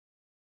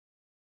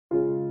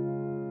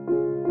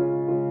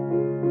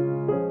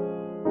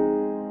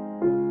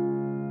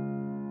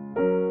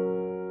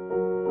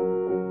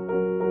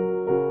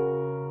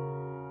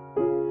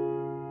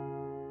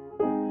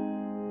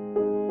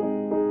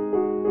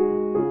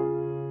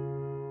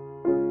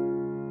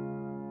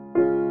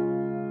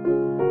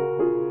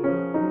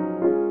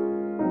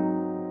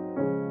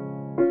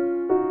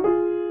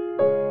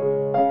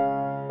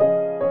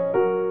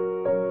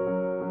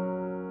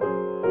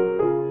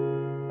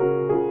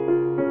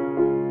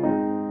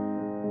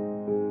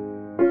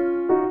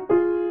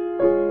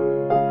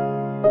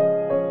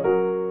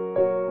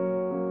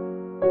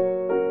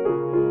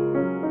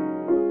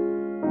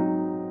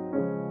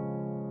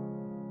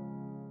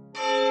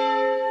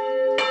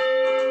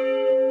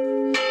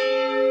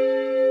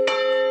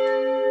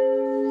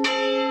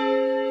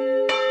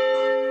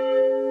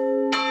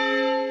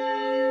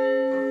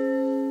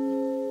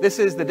This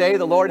is the day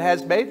the Lord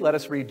has made. Let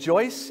us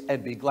rejoice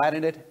and be glad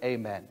in it.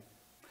 Amen.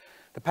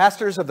 The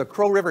pastors of the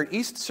Crow River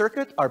East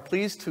Circuit are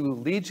pleased to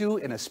lead you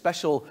in a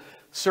special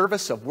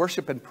service of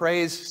worship and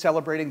praise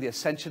celebrating the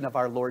ascension of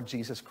our Lord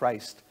Jesus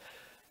Christ.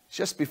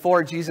 Just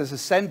before Jesus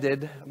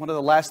ascended, one of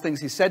the last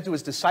things he said to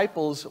his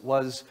disciples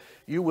was,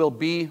 "You will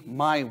be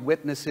my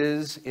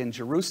witnesses in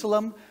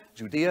Jerusalem,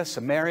 Judea,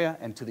 Samaria,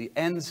 and to the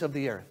ends of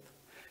the earth."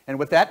 And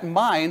with that in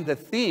mind, the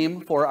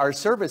theme for our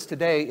service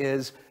today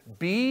is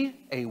Be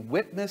a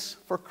Witness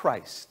for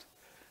Christ.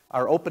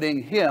 Our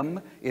opening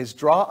hymn is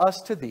Draw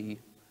Us to Thee.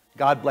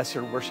 God bless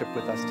your worship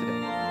with us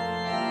today.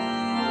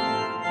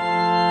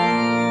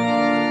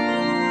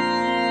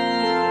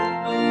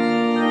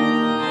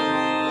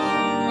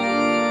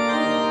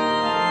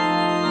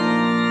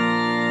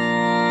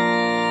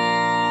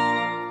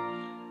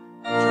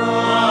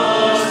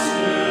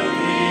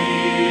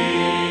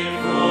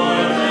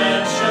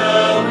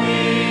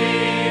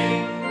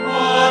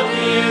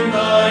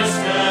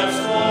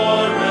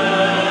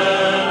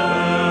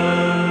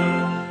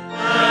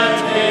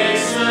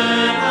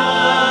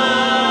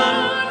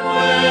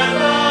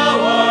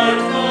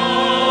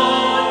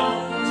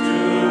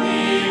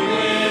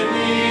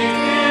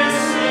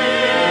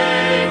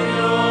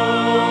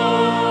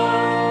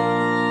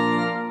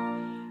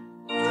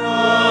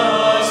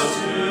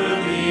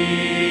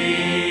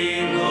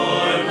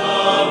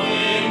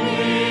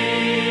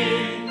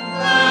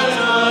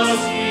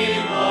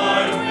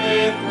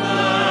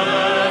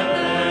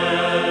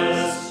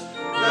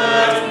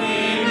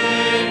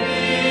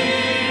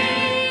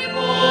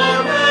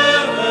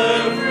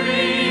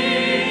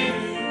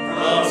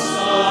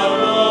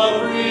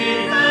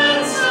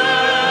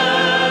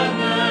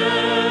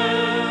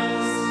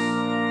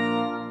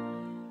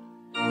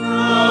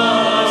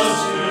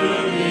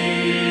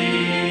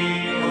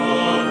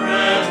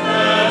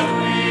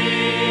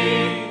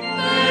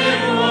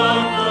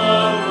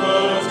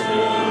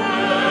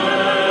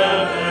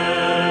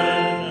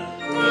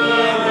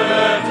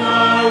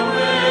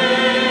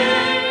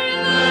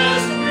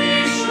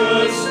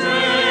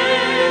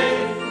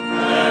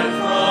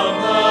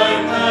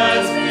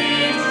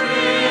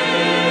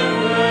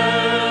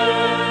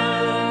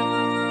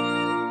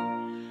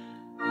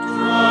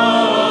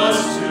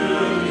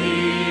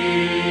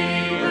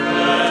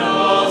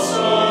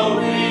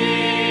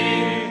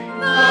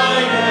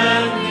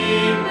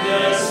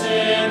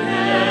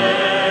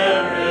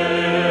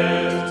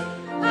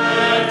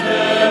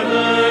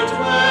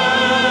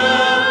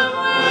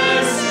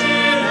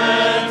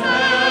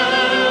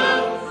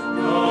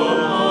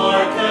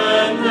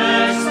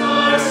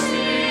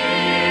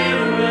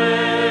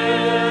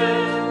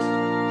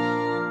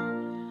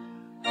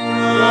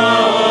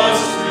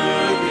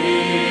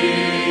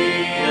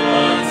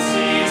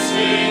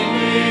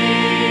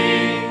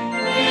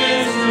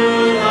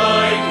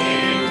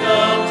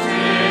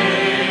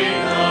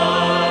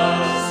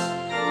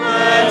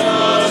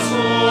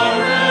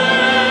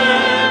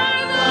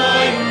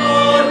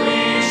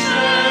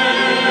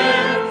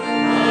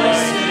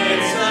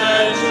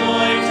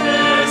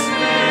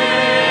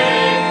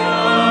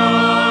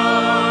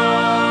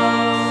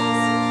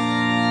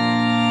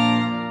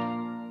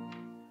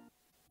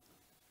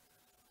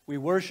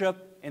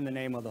 Worship in the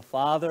name of the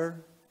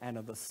Father, and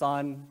of the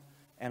Son,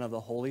 and of the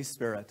Holy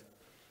Spirit.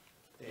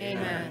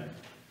 Amen.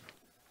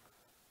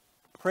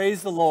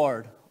 Praise the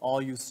Lord,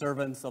 all you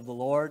servants of the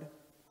Lord,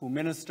 who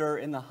minister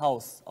in the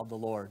house of the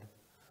Lord.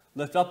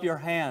 Lift up your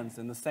hands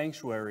in the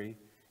sanctuary,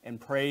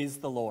 and praise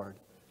the Lord.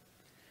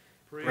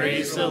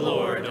 Praise the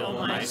Lord, O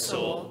my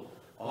soul.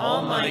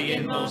 All my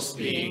inmost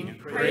being,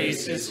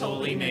 praise his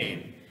holy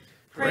name.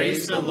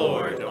 Praise the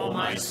Lord, O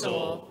my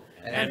soul,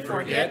 and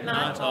forget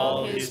not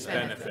all his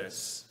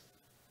benefits.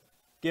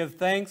 Give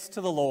thanks to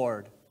the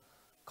Lord.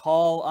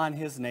 Call on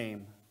his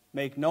name.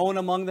 Make known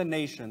among the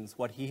nations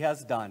what he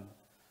has done.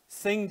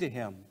 Sing to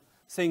him.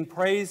 Sing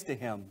praise to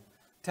him.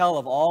 Tell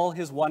of all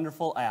his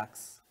wonderful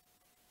acts.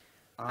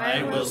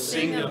 I will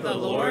sing of the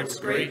Lord's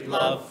great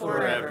love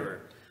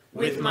forever.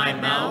 With my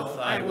mouth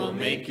I will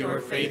make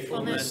your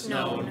faithfulness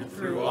known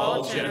through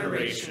all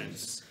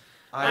generations.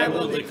 I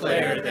will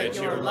declare that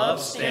your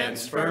love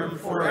stands firm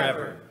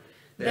forever,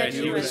 that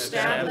you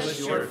establish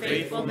your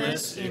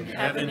faithfulness in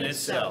heaven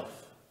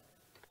itself.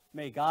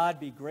 May God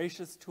be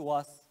gracious to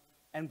us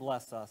and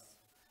bless us,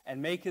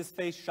 and make his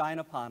face shine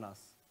upon us.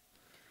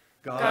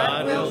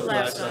 God will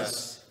bless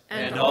us,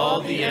 and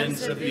all the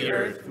ends of the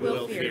earth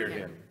will fear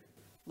him.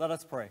 Let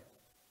us pray.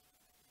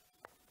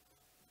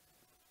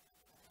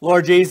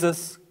 Lord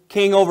Jesus,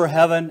 King over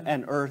heaven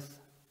and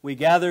earth, we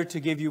gather to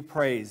give you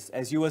praise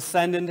as you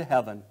ascend into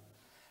heaven.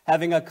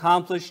 Having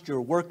accomplished your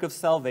work of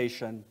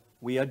salvation,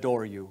 we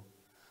adore you.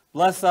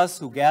 Bless us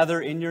who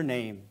gather in your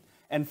name,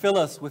 and fill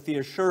us with the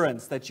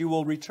assurance that you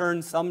will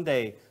return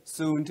someday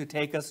soon to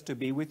take us to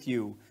be with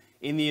you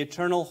in the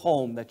eternal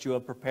home that you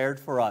have prepared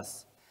for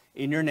us.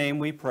 In your name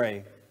we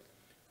pray.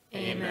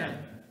 Amen.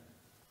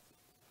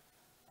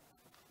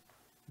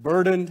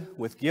 Burdened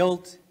with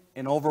guilt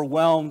and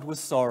overwhelmed with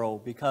sorrow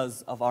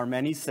because of our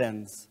many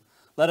sins,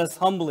 let us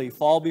humbly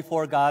fall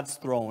before God's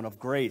throne of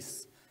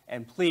grace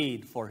and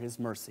plead for his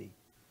mercy.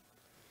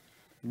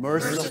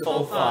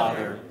 Merciful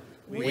Father,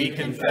 we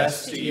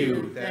confess to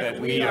you that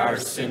we are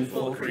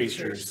sinful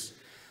creatures.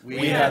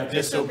 We have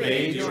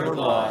disobeyed your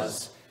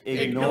laws,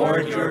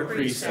 ignored your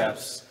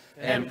precepts,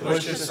 and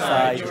pushed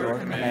aside your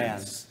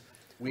commands.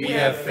 We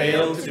have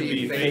failed to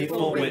be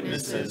faithful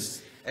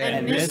witnesses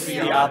and missed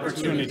the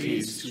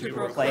opportunities to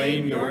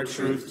proclaim your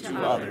truth to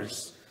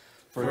others.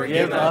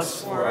 Forgive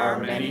us for our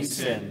many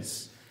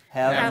sins.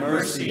 Have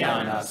mercy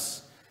on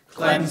us.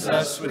 Cleanse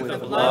us with the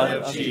blood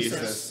of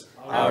Jesus,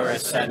 our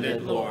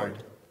ascended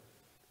Lord.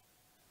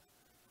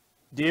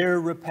 Dear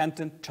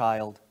repentant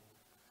child,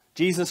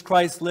 Jesus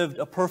Christ lived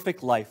a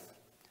perfect life,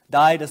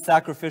 died a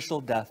sacrificial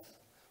death,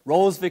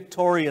 rose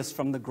victorious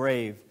from the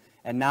grave,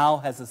 and now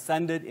has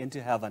ascended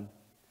into heaven,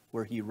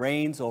 where he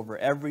reigns over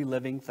every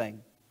living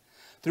thing.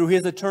 Through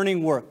his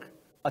atoning work,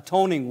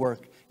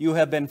 you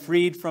have been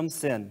freed from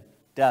sin,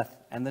 death,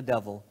 and the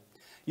devil.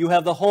 You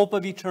have the hope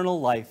of eternal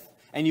life,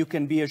 and you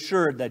can be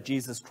assured that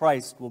Jesus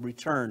Christ will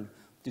return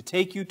to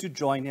take you to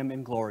join him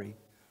in glory.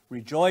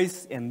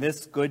 Rejoice in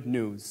this good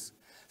news.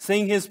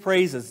 Sing his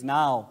praises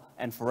now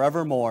and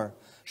forevermore.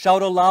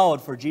 Shout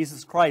aloud, for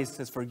Jesus Christ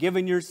has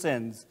forgiven your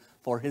sins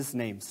for his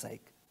name's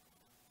sake.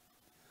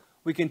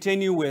 We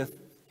continue with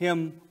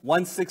hymn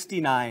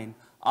 169,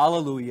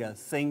 Alleluia,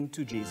 Sing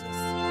to Jesus.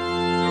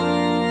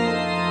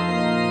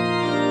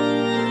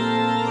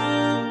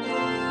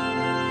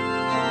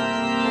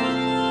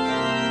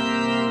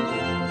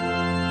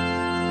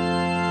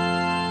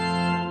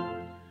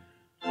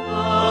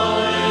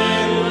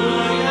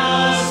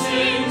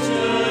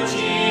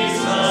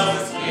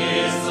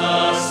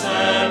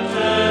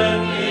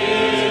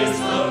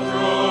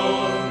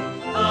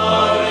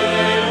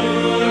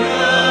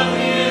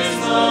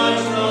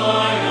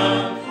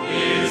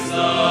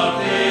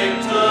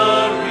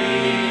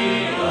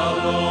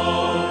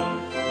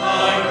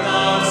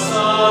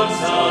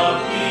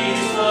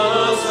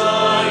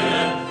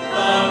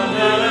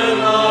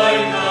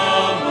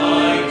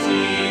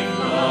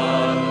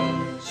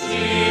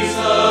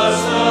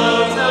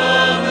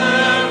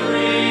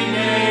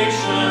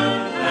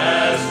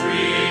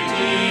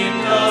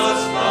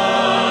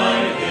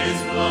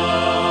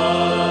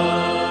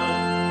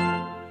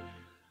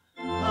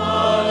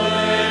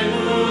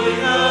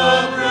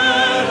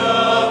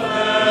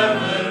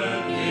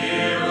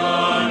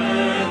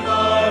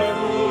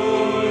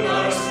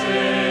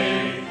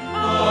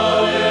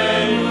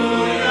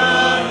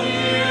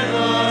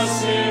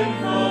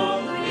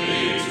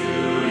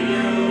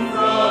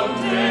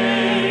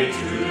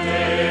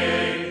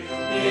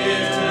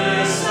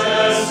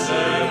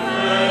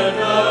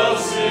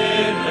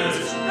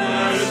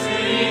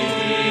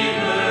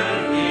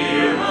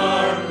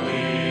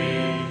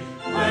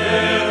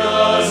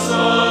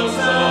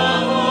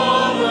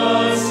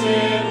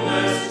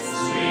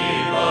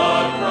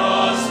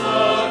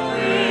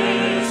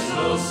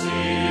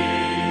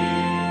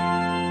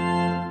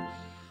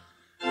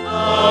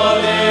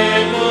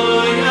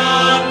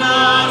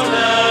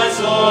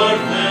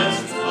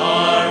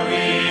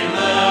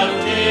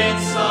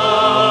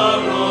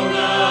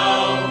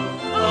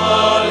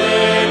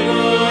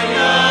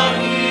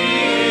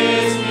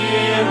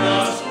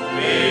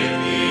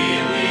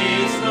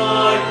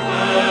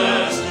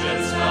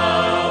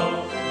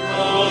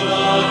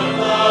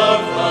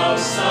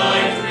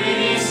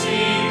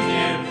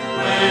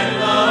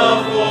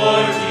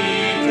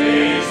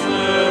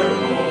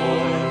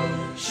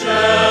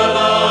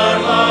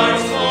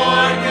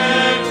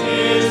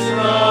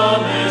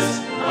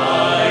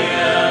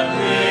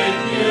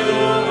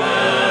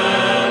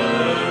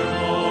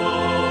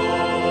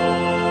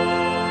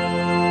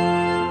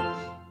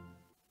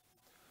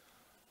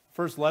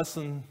 First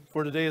lesson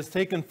for today is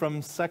taken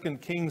from 2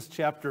 Kings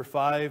chapter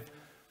 5.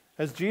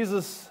 As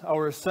Jesus,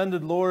 our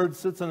ascended Lord,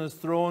 sits on his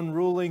throne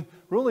ruling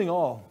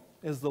all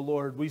as the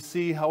Lord, we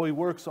see how he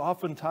works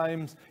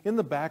oftentimes in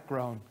the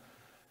background.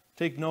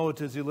 Take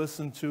note as you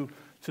listen to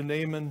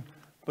Naaman,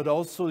 but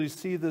also you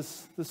see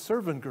this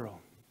servant girl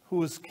who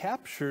was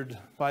captured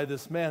by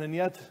this man, and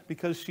yet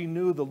because she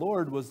knew the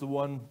Lord was the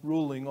one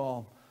ruling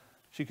all,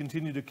 she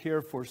continued to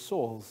care for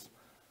souls.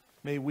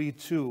 May we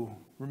too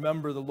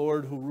remember the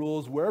Lord who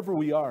rules wherever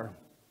we are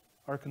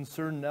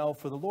concerned now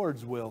for the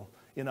Lord's will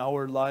in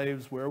our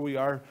lives, where we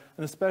are,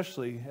 and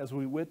especially as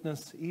we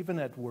witness even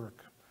at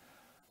work.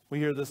 We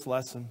hear this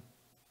lesson.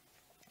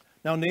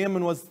 Now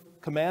Naaman was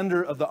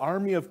commander of the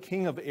army of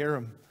King of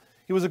Aram.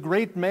 He was a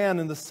great man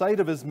in the sight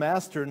of his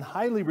master and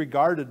highly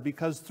regarded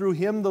because through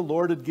him the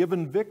Lord had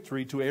given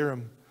victory to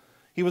Aram.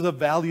 He was a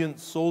valiant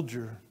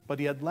soldier, but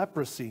he had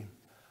leprosy.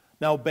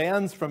 Now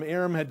bands from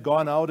Aram had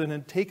gone out and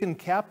had taken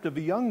captive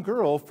a young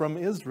girl from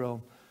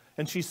Israel,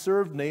 and she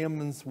served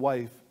Naaman's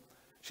wife.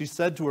 She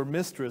said to her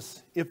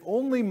mistress, "If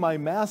only my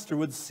master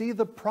would see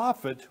the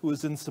prophet who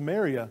is in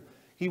Samaria,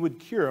 he would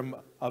cure him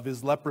of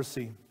his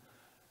leprosy."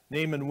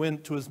 Naaman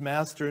went to his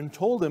master and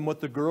told him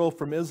what the girl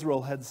from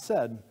Israel had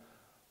said.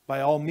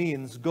 "By all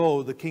means,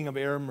 go," the king of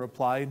Aram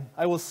replied.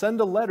 "I will send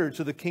a letter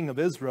to the king of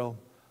Israel."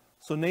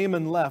 So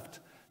Naaman left,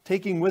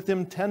 taking with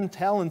him 10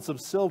 talents of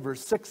silver,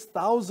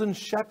 6,000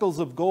 shekels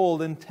of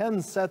gold, and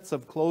 10 sets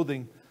of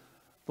clothing.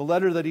 The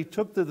letter that he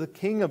took to the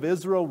king of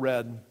Israel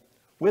read,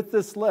 "With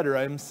this letter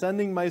I am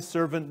sending my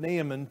servant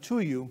Naaman to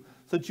you,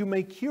 so that you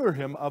may cure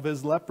him of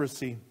his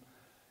leprosy."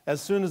 As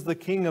soon as the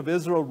king of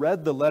Israel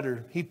read the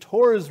letter, he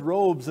tore his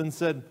robes and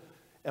said,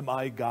 "Am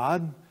I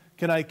God?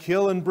 Can I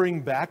kill and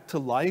bring back to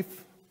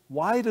life?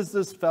 Why does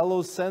this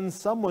fellow send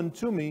someone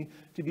to me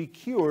to be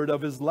cured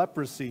of his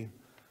leprosy?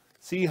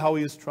 See how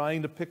he is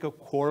trying to pick a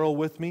quarrel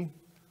with me?"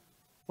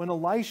 When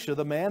Elisha,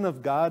 the man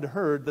of God,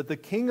 heard that the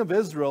king of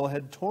Israel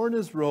had torn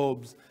his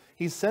robes,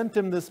 he sent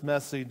him this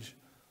message,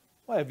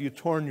 "Why have you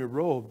torn your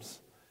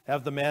robes?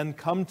 Have the man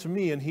come to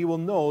me, and he will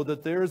know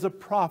that there is a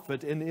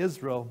prophet in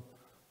Israel."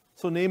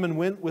 So Naaman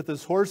went with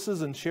his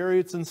horses and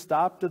chariots and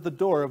stopped at the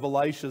door of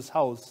Elisha's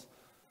house.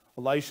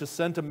 Elisha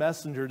sent a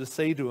messenger to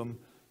say to him,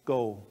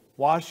 "Go,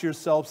 wash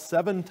yourself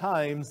 7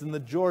 times in the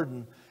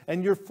Jordan,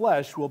 and your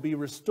flesh will be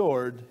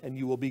restored, and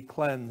you will be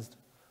cleansed."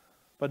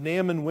 But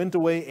Naaman went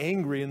away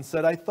angry and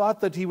said, "I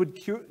thought that he would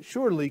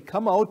surely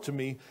come out to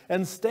me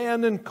and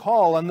stand and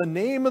call on the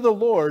name of the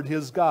Lord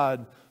his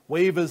God,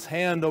 wave his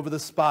hand over the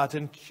spot,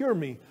 and cure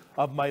me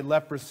of my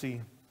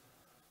leprosy.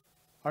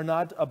 Are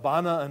not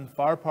Abana and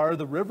Pharpar,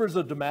 the rivers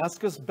of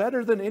Damascus,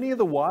 better than any of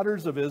the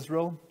waters of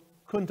Israel?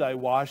 Couldn't I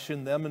wash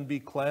in them and be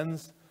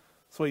cleansed?"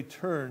 So he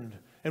turned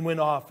and went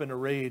off in a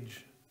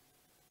rage.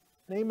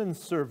 Naaman's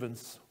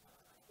servants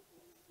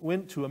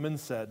went to him and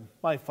said,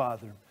 "My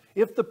father,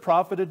 if the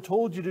prophet had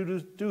told you to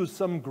do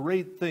some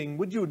great thing,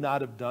 would you not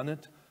have done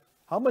it?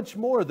 How much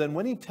more then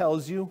when he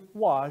tells you,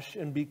 'Wash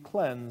and be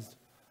cleansed'?"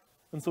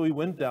 And so he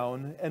went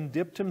down and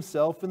dipped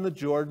himself in the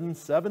Jordan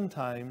 7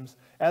 times,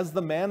 as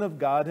the man of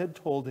God had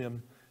told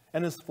him,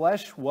 and his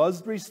flesh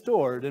was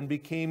restored and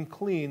became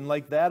clean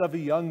like that of a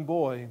young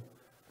boy.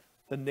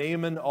 Then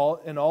Naaman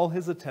and all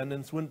his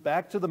attendants went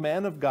back to the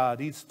man of God.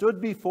 He stood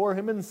before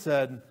him and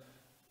said,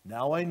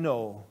 "Now I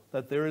know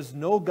that there is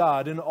no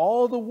God in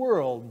all the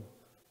world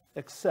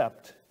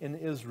except in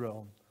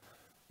Israel."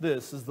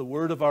 This is the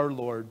word of our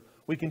Lord.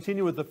 We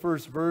continue with the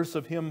first verse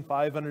of hymn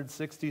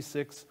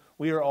 566,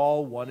 "We are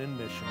all one in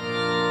mission."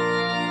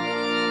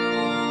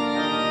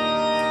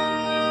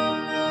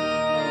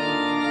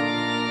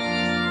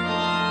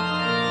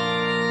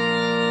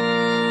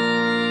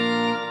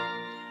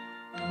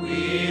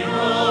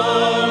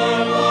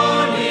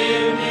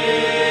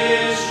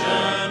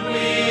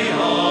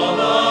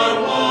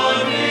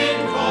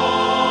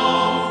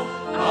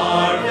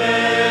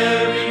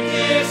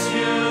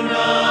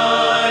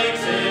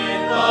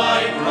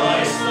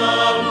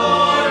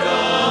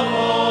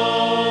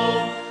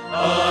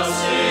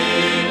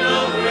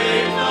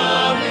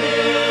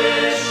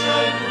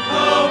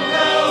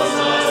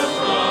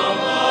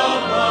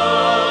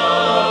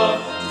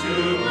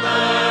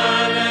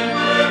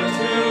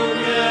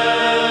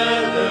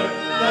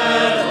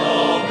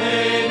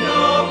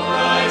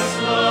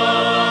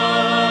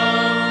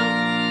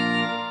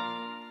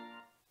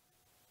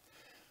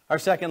 Our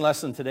second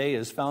lesson today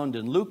is found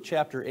in Luke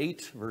chapter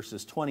 8,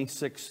 verses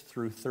 26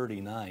 through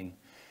 39.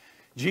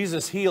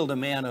 Jesus healed a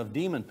man of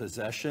demon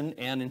possession,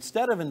 and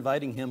instead of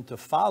inviting him to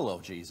follow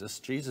Jesus,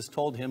 Jesus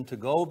told him to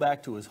go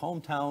back to his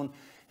hometown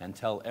and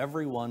tell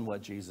everyone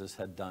what Jesus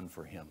had done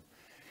for him.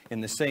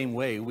 In the same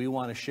way, we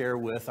want to share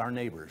with our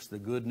neighbors the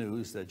good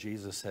news that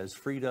Jesus has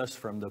freed us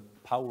from the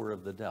power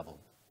of the devil.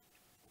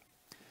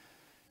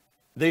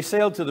 They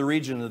sailed to the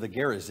region of the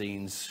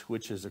Gerasenes,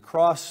 which is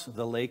across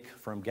the lake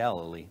from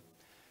Galilee.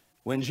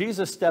 When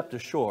Jesus stepped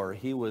ashore,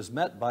 he was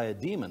met by a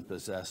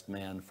demon-possessed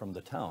man from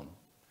the town.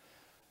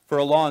 For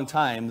a long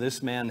time,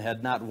 this man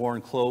had not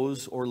worn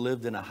clothes or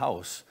lived in a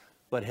house,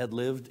 but had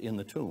lived in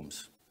the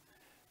tombs.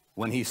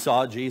 When he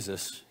saw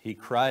Jesus, he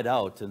cried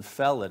out and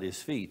fell at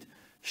his feet,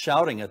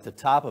 shouting at the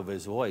top of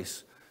his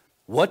voice,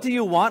 "What do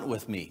you want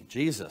with me,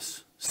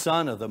 Jesus,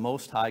 Son of the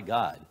Most High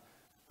God?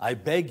 I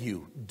beg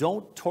you,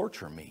 don't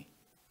torture me."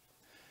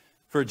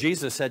 For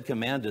Jesus had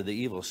commanded the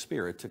evil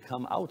spirit to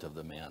come out of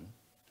the man.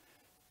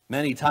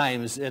 Many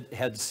times it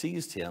had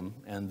seized him,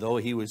 and though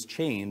he was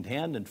chained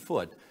hand and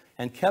foot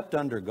and kept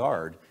under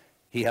guard,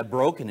 he had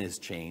broken his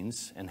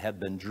chains and had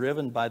been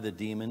driven by the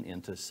demon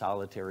into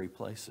solitary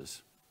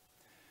places.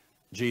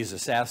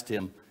 Jesus asked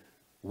him,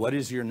 "What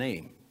is your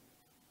name?"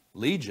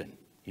 "Legion,"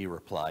 he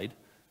replied,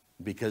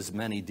 because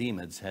many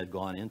demons had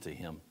gone into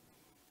him.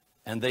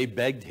 And they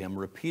begged him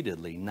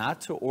repeatedly not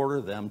to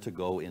order them to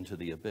go into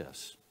the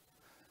abyss.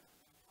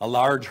 A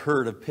large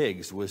herd of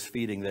pigs was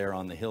feeding there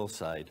on the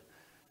hillside.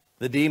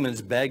 The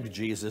demons begged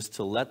Jesus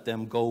to let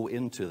them go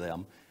into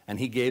them, and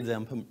he gave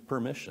them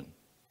permission.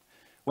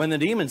 When the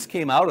demons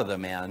came out of the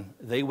man,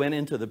 they went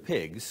into the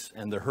pigs,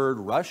 and the herd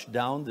rushed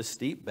down the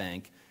steep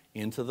bank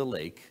into the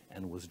lake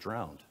and was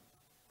drowned.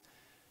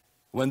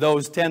 When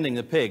those tending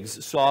the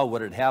pigs saw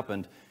what had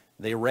happened,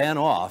 they ran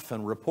off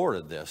and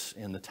reported this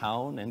in the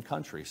town and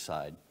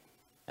countryside,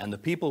 and the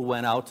people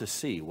went out to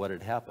see what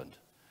had happened.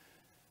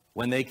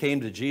 When they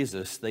came to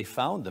Jesus, they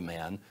found the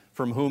man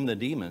from whom the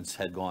demons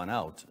had gone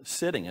out,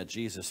 sitting at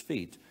Jesus'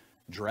 feet,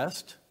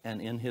 dressed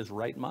and in his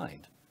right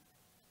mind.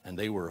 and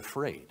they were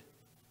afraid.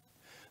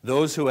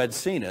 Those who had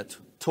seen it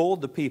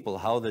told the people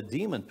how the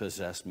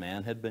demon-possessed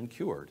man had been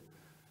cured.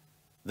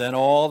 Then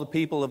all the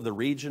people of the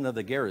region of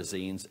the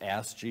Gerasenes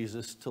asked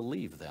Jesus to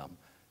leave them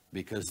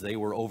because they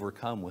were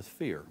overcome with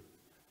fear.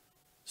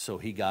 So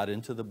he got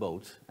into the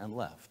boat and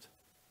left.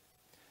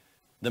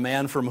 The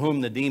man from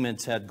whom the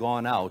demons had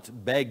gone out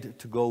begged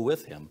to go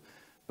with him,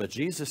 but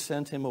Jesus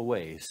sent him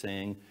away,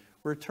 saying,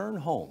 "Return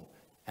home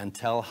and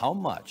tell how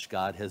much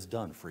God has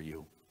done for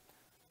you."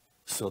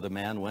 So the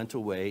man went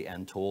away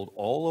and told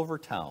all over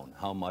town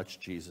how much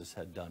Jesus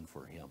had done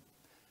for him.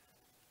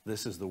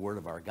 This is the word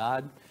of our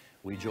God.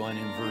 We join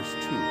in verse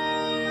 2.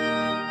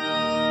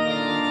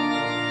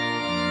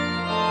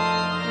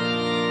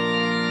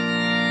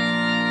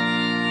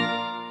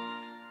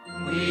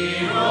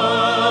 We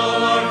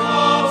all are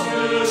called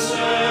to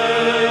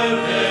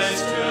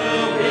service, to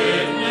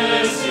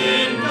witness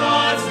in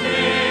God's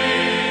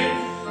name.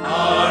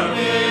 Our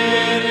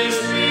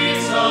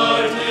ministries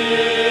are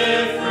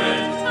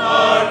different,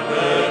 our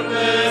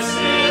purpose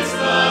is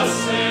the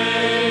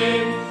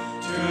same,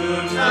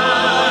 to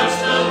touch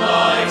the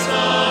lives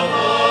of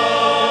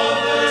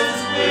others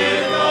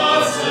with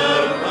God's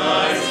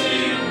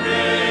surprising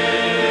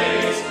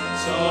grace.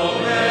 So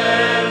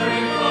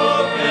every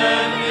folk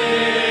and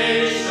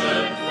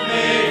nation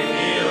may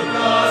feel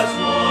God's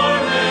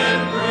warm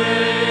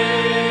embrace.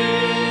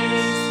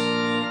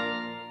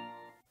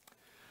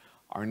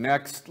 Our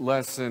next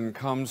lesson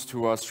comes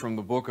to us from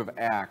the book of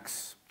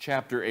Acts,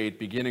 chapter 8,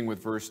 beginning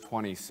with verse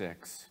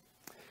 26.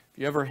 Have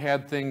you ever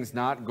had things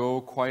not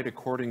go quite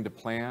according to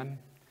plan?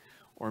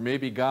 Or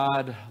maybe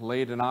God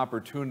laid an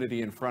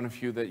opportunity in front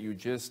of you that you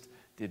just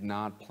did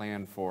not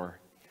plan for.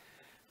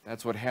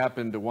 That's what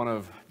happened to one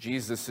of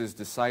Jesus'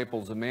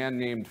 disciples, a man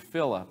named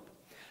Philip.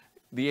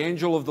 The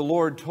angel of the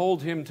Lord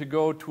told him to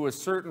go to a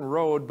certain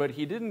road, but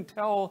he didn't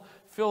tell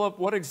Philip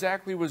what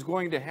exactly was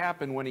going to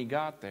happen when he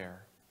got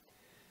there.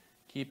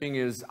 Keeping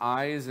his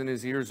eyes and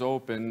his ears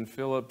open,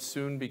 Philip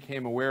soon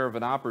became aware of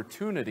an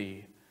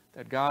opportunity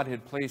that God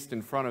had placed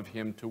in front of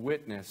him to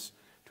witness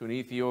to an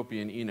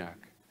Ethiopian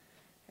eunuch.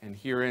 And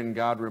herein,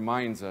 God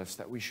reminds us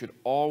that we should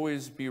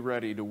always be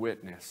ready to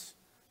witness,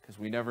 because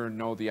we never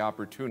know the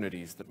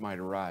opportunities that might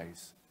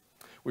arise.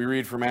 We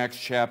read from Acts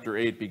chapter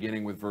 8,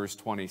 beginning with verse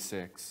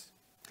 26.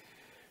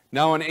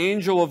 Now an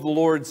angel of the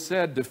Lord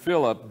said to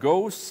Philip,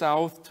 "Go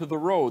south to the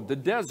road, the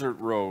desert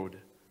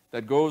road,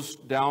 that goes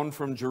down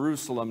from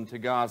Jerusalem to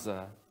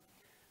Gaza."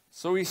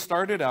 So he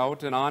started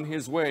out, and on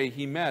his way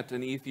he met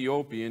an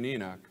Ethiopian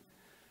eunuch,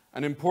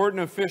 an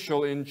important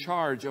official in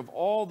charge of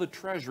all the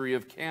treasury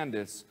of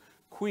Candace,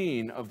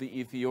 queen of the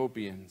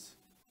Ethiopians.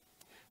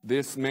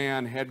 This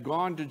man had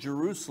gone to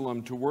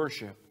Jerusalem to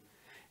worship,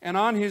 and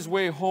on his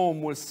way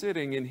home was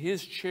sitting in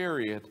his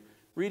chariot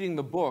reading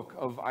the book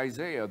of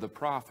Isaiah the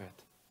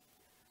prophet.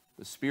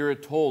 The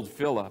Spirit told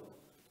Philip,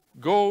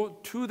 "Go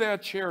to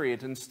that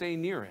chariot and stay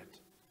near it."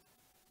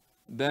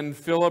 Then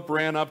Philip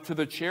ran up to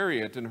the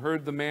chariot and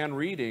heard the man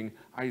reading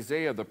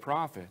Isaiah the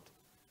prophet.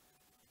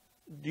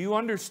 "Do you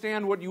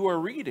understand what you are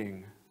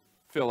reading?"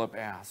 Philip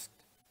asked.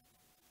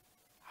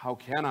 "How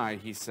can I,"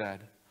 he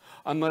said,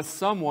 "unless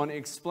someone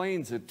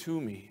explains it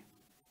to me?"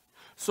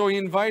 So he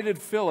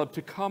invited Philip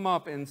to come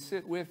up and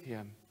sit with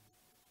him.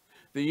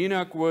 The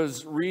eunuch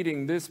was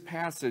reading this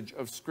passage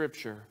of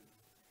Scripture.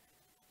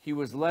 "He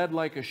was led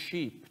like a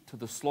sheep to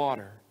the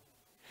slaughter,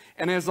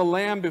 and as a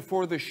lamb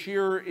before the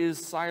shearer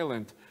is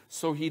silent,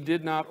 so he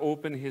did not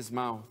open his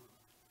mouth.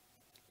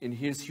 In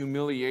his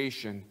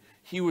humiliation,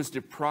 he was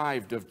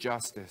deprived of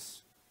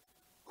justice.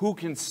 Who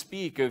can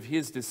speak of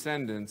his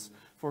descendants?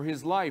 For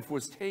his life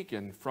was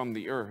taken from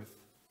the earth."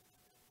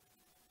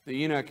 The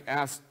eunuch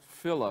asked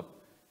Philip,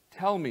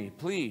 "Tell me,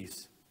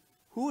 please,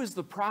 who is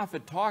the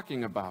prophet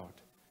talking about?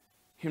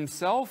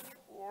 Himself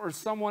or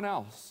someone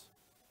else?"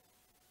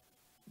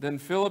 Then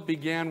Philip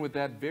began with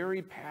that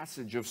very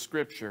passage of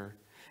Scripture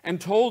and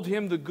told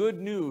him the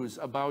good news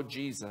about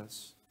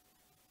Jesus.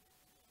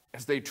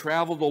 As they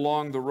traveled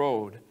along the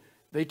road,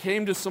 they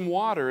came to some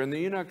water, and the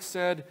eunuch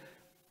said,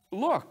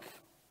 "Look,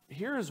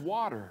 here is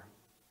water.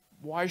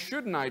 Why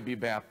shouldn't I be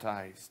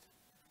baptized?"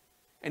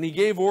 And he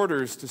gave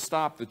orders to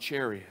stop the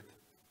chariot.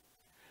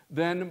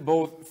 Then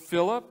both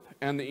Philip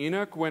and the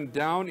eunuch went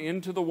down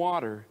into the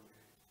water,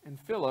 and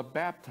Philip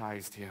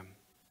baptized him.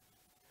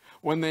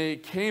 When they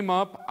came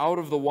up out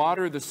of the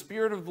water, the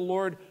Spirit of the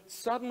Lord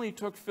suddenly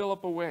took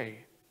Philip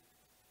away,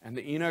 and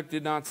the eunuch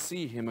did not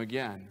see him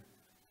again,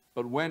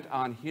 but went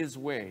on his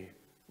way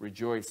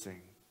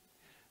rejoicing.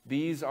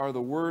 These are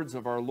the words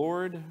of our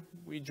Lord.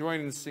 We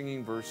join in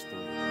singing verse 3.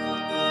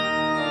 We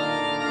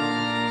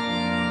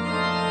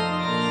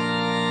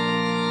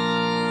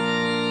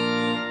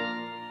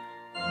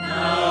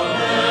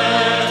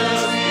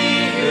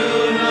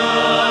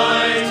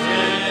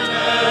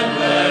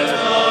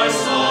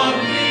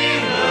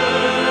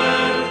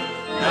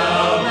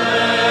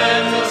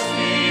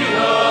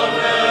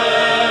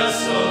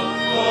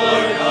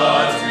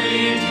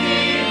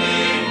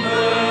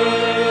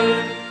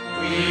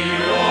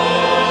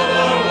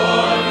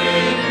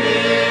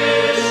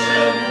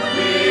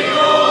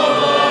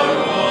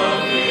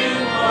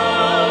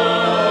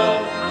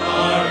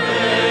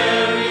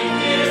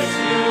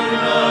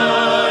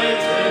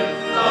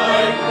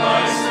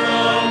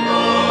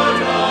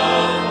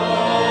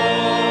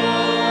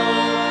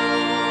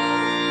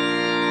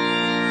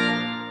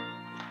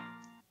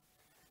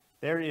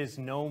is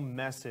no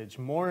message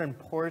more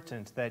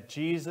important that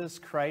Jesus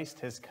Christ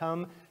has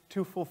come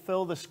to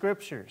fulfill the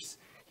Scriptures.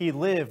 He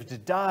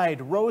lived,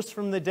 died, rose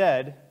from the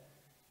dead,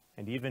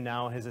 and even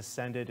now has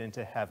ascended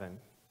into heaven.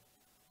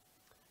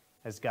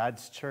 As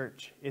God's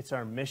church, it's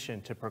our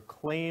mission to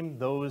proclaim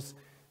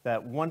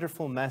that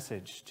wonderful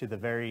message to the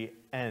very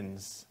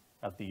ends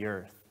of the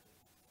earth.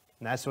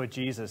 And that's what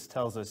Jesus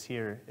tells us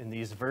here in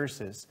these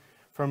verses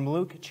from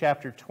Luke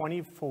chapter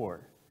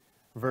 24,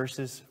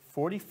 verses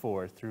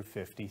 44 through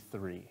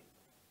 53.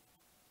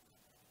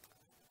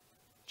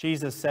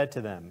 Jesus said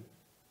to them,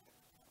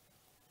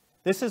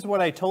 "This is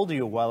what I told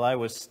you while I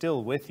was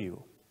still with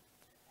you.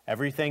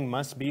 Everything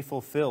must be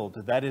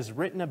fulfilled that is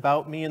written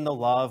about me in the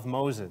law of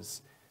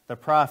Moses, the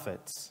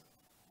prophets,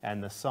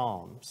 and the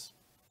Psalms."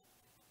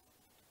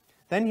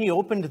 Then he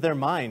opened their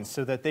minds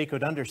so that they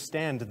could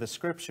understand the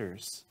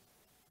Scriptures.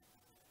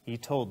 He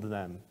told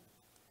them,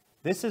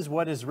 "This is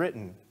what is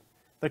written.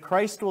 The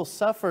Christ will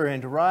suffer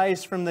and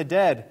rise from the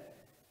dead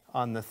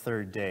on the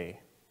third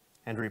day,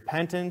 and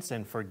repentance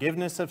and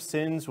forgiveness of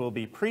sins will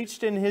be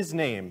preached in his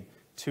name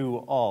to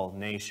all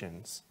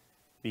nations,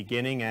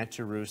 beginning at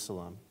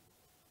Jerusalem.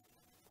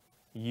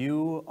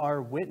 You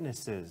are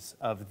witnesses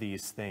of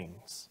these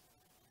things.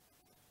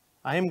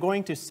 I am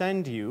going to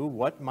send you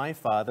what my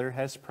Father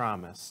has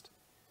promised,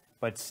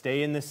 but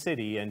stay in the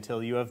city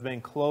until you have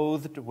been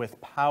clothed with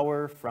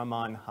power from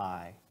on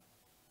high."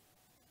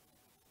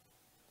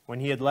 When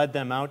he had led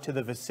them out to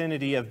the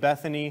vicinity of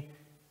Bethany,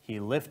 he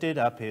lifted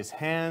up his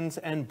hands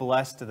and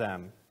blessed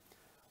them.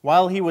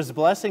 While he was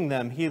blessing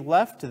them, he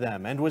left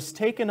them and was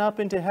taken up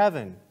into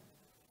heaven.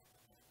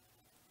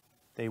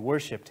 They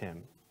worshipped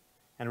him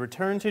and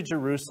returned to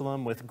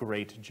Jerusalem with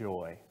great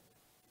joy.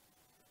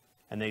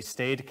 And they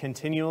stayed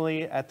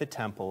continually at the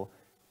temple,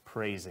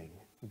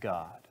 praising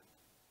God.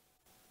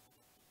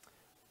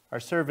 Our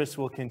service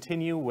will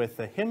continue with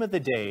the hymn of the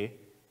day,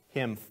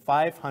 hymn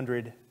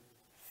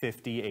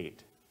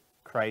 558,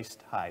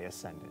 Christ High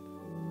Ascended.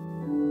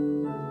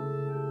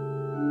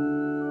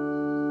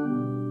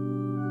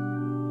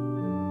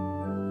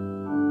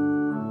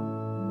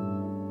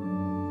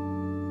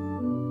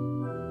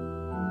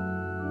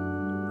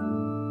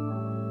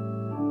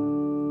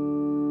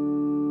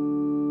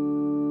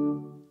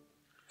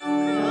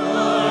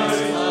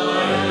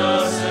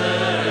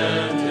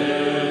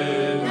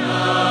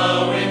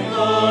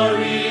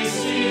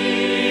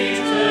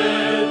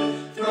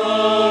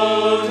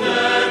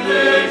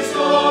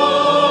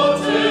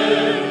 Exalted,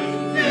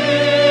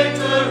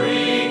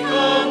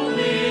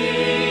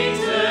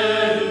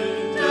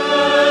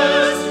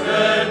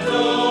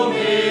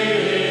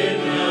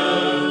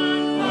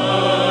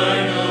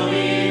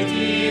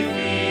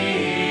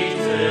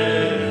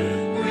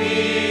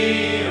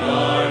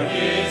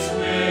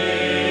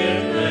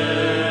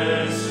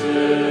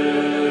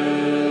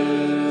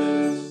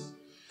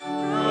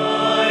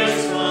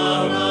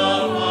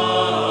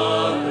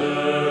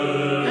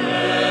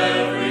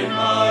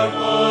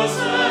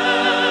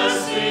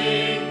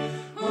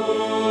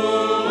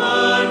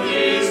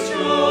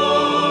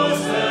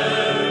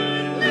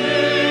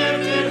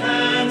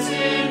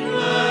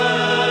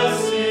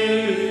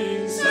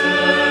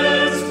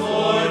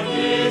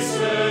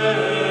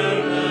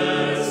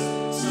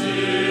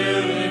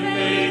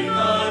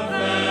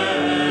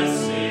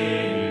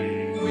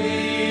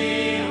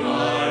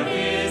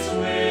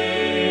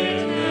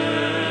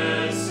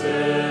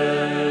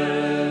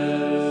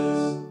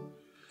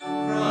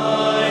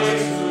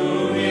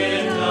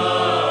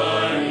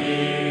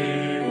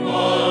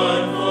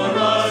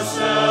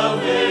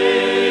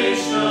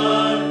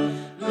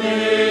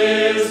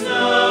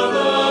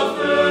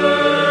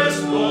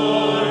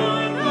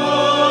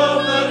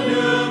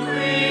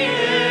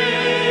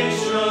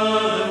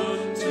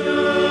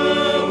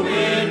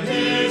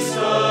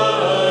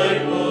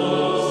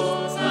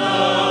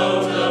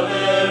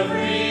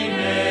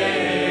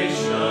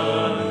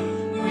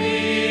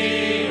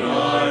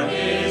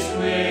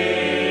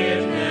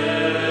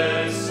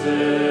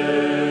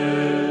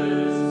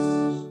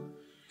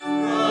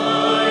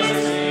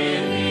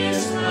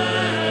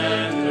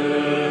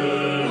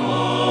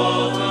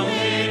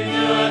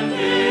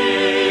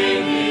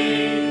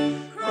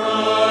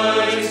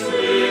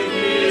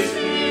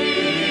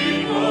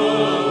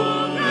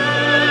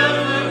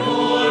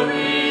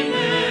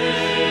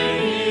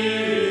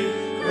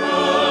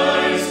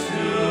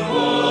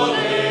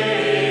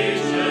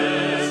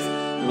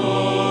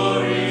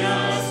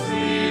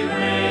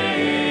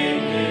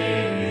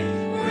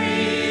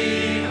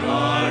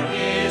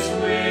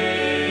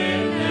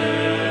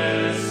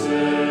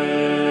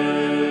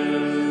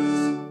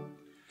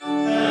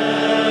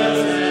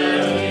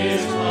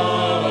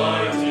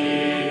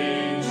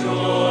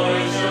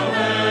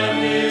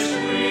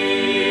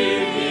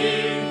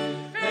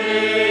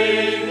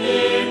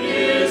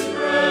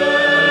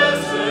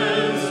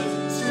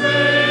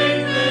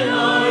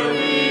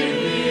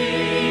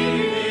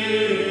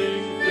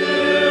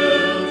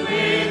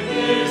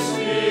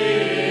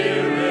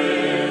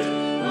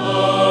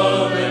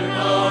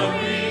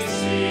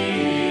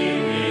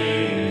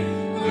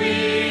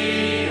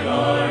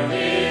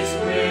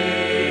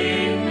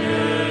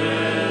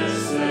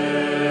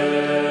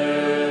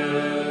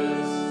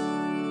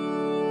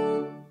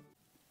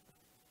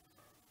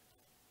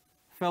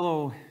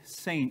 Fellow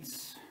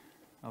saints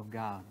of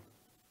God,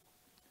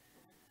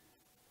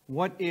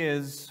 what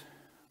is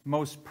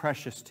most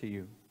precious to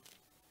you?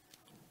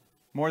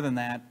 More than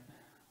that,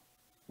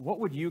 what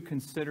would you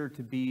consider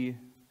to be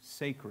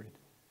sacred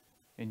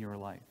in your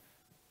life?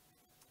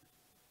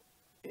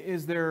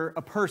 Is there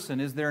a person?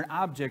 Is there an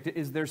object?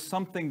 Is there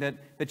something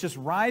that just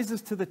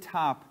rises to the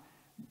top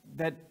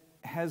that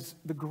has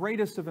the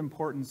greatest of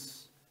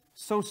importance,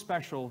 so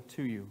special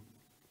to you?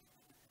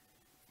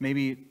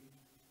 Maybe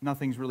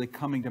nothing's really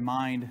coming to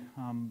mind.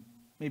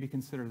 Maybe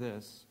consider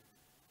this.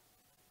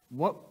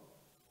 What,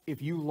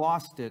 if you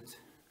lost it,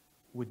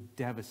 would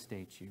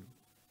devastate you?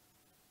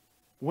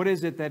 What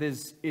is it that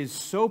is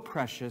so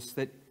precious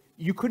that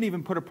you couldn't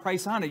even put a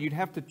price on it? You'd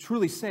have to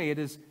truly say it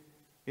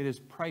is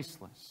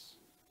priceless.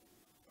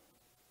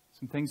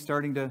 Some things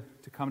starting to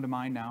come to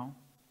mind now?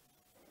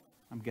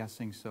 I'm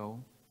guessing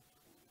so.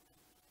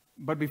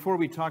 But before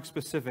we talk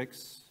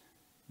specifics,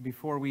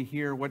 before we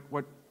hear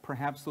what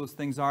perhaps those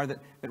things are that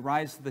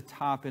rise to the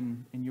top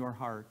in your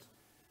heart,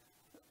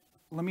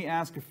 let me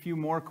ask a few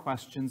more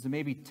questions and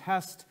maybe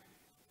test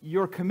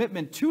your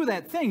commitment to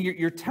that thing.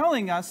 You're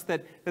telling us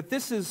that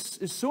this is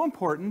so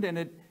important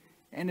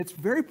and it's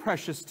very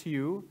precious to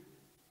you.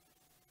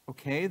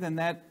 Okay, then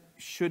that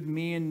should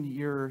mean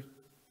you're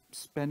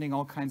spending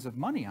all kinds of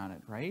money on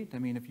it, right? I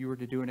mean, if you were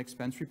to do an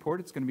expense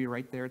report, it's going to be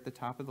right there at the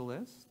top of the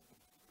list.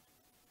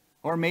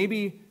 Or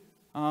maybe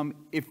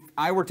if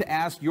I were to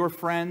ask your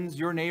friends,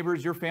 your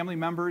neighbors, your family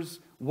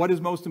members, what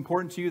is most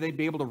important to you, they'd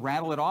be able to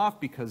rattle it off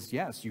because,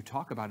 yes, you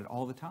talk about it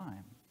all the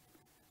time.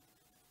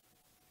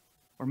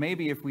 Or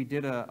maybe if we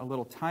did a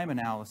little time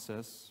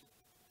analysis,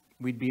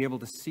 we'd be able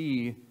to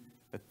see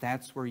that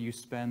that's where you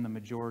spend the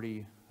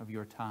majority of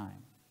your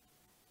time.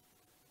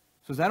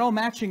 So is that all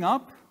matching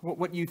up?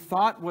 What you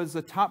thought was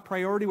a top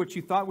priority, what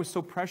you thought was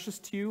so precious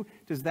to you,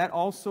 does that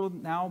also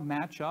now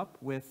match up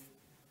with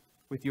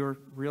your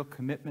real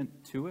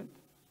commitment to it?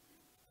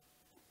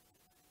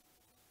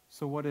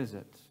 So what is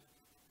it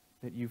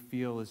that you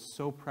feel is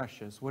so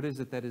precious? What is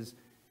it that is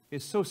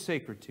so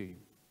sacred to you?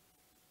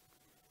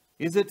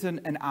 Is it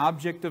an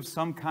object of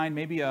some kind,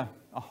 maybe a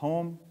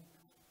home,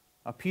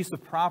 a piece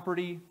of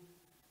property,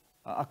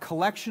 a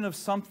collection of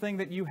something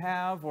that you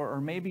have,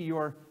 or maybe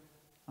your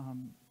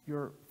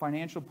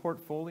financial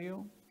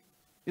portfolio?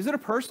 Is it a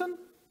person?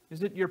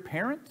 Is it your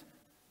parent?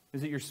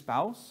 Is it your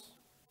spouse?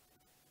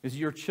 Is it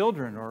your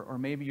children or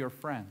maybe your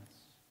friends?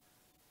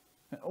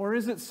 Or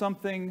is it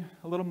something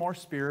a little more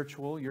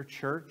spiritual, your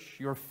church,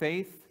 your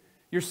faith,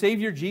 your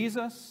Savior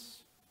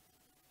Jesus,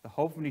 the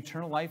hope of an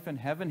eternal life in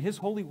heaven, His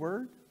holy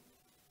word?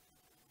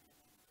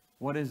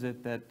 What is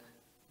it that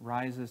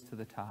rises to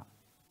the top?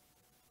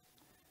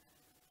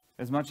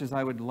 As much as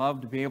I would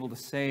love to be able to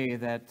say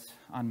that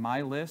on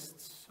my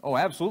lists, oh,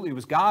 absolutely, it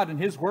was God and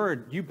His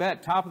word, you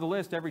bet, top of the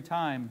list every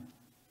time.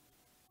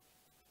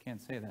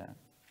 Can't say that.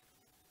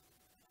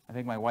 I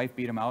think my wife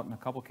beat him out in a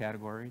couple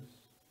categories.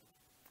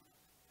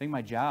 I think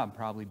my job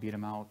probably beat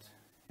him out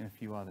in a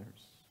few others.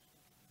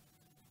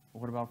 But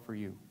what about for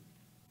you?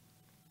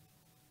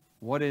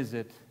 What is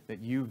it that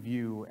you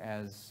view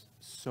as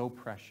so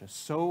precious,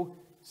 so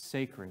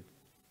sacred?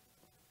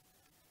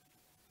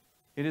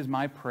 It is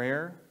my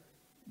prayer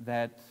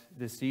that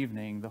this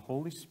evening the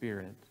Holy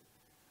Spirit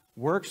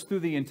works through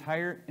the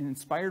entire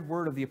inspired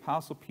word of the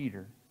Apostle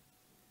Peter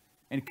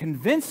and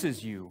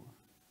convinces you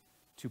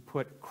to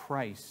put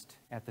Christ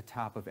at the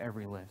top of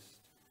every list.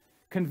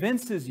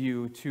 Convinces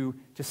you to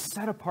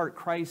set apart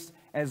Christ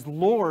as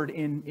Lord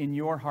in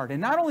your heart. And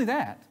not only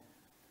that,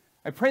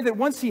 I pray that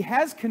once He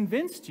has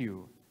convinced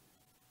you,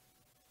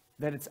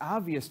 that it's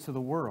obvious to the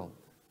world.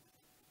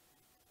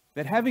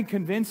 That having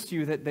convinced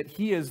you that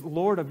He is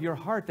Lord of your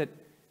heart,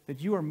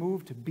 that you are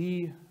moved to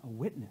be a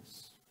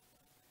witness.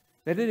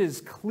 That it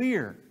is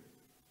clear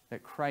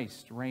that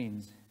Christ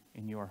reigns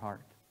in your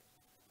heart.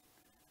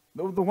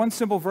 The one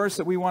simple verse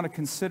that we want to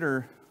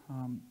consider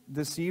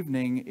this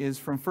evening is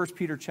from 1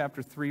 Peter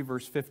chapter 3,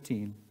 verse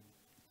 15.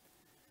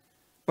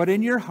 But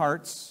in your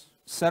hearts,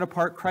 set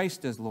apart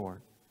Christ as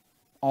Lord.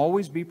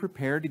 Always be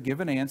prepared to give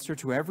an answer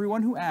to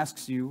everyone who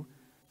asks you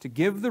to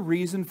give the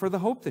reason for the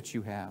hope that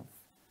you have.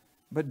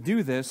 But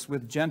do this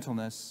with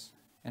gentleness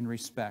and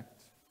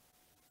respect.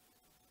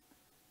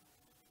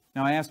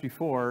 Now, I asked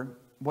before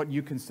what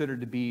you consider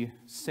to be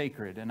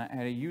sacred, and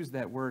I use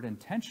that word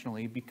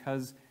intentionally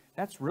because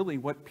that's really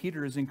what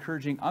Peter is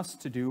encouraging us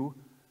to do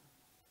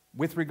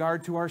with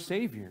regard to our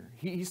Savior.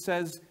 He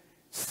says,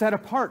 set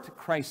apart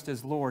Christ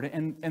as Lord.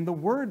 And the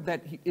word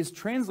that is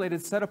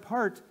translated set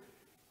apart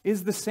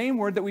is the same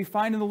word that we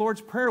find in the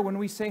Lord's Prayer when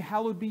we say,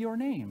 hallowed be your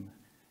name.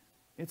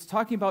 It's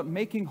talking about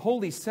making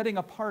holy, setting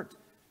apart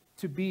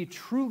to be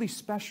truly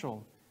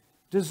special,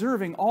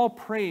 deserving all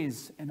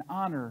praise and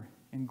honor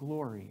and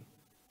glory.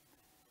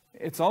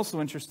 It's also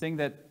interesting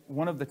that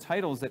one of the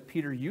titles that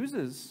Peter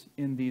uses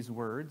in these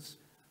words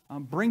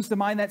brings to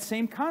mind that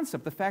same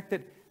concept, the fact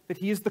that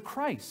He is the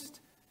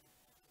Christ.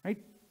 Right?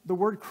 The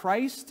word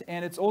Christ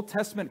and its Old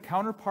Testament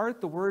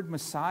counterpart, the word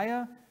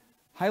Messiah,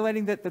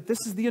 highlighting that this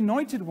is the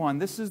anointed one,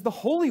 this is the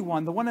Holy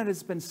One, the one that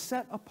has been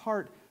set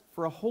apart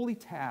for a holy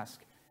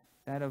task,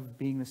 that of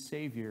being the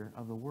Savior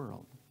of the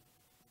world.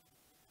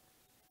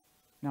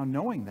 Now,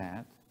 knowing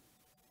that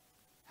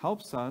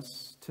helps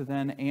us to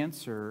then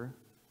answer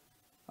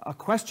a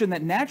question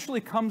that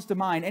naturally comes to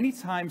mind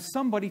anytime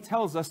somebody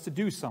tells us to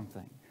do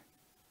something.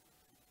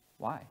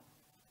 Why?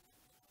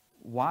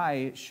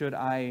 Why should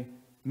I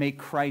make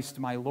Christ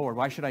my Lord?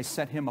 Why should I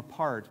set him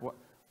apart?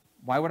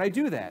 Why would I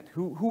do that?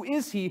 Who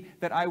is he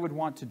that I would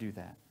want to do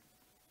that?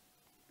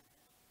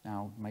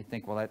 Now, you might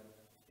think, well,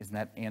 isn't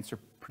that answer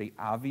pretty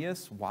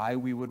obvious? Why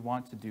we would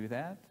want to do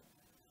that?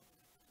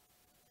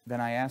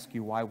 Then I ask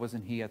you, why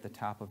wasn't he at the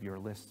top of your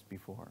list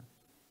before?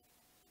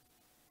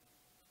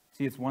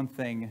 See, it's one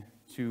thing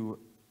to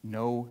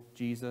know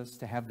Jesus,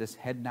 to have this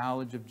head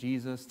knowledge of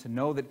Jesus, to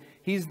know that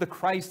he's the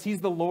Christ, he's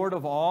the Lord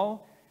of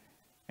all.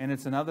 And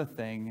it's another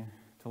thing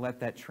to let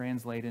that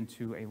translate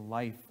into a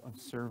life of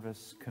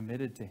service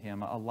committed to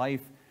him, a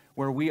life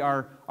where we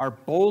are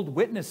bold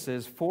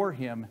witnesses for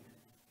him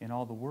in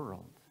all the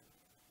world.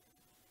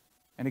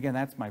 And again,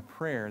 that's my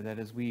prayer, that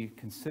as we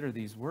consider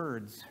these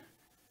words,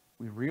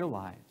 we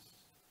realize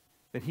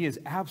that he is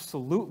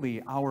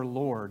absolutely our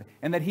Lord,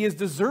 and that he is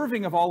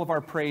deserving of all of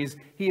our praise.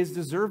 He is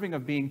deserving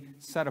of being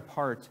set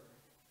apart,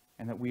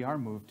 and that we are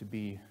moved to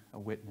be a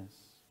witness.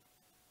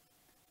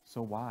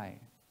 So why?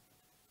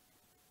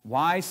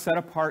 Why set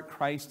apart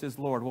Christ as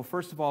Lord? Well,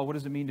 first of all, what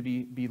does it mean to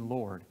be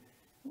Lord?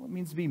 Well, it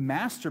means to be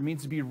master, it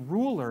means to be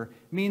ruler.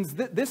 It means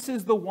that this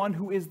is the one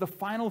who is the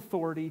final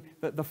authority,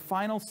 the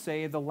final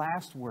say, the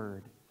last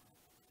word.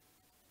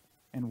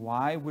 And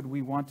why would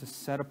we want to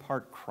set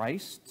apart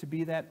Christ to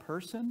be that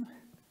person?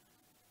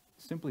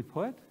 Simply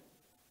put,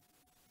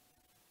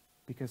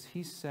 because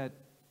he set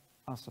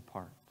us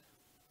apart.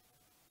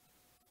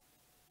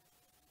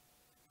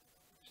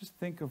 Just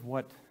think of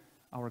what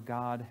our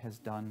God has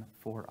done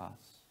for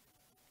us.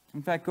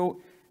 In fact, go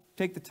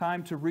take the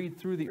time to read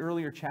through the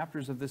earlier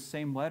chapters of this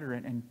same letter,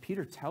 and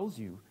Peter tells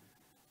you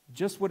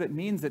just what it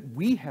means that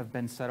we have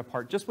been set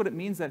apart, just what it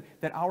means that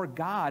our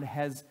God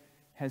has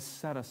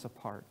set us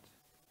apart.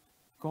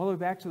 Go all the way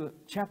back to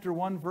chapter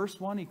 1, verse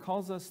 1, he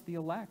calls us the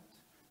elect.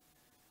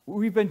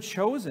 We've been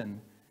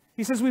chosen.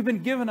 He says we've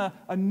been given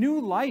a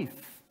new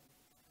life.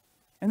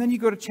 And then you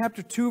go to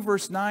chapter 2,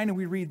 verse 9, and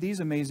we read these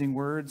amazing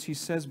words. He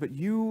says, but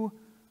you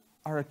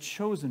are a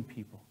chosen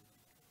people,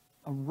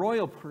 a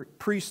royal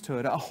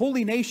priesthood, a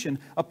holy nation,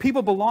 a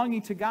people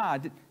belonging to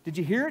God. Did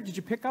you hear it? Did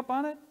you pick up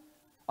on it?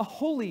 A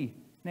holy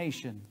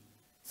nation.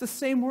 It's the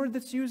same word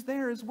that's used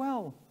there as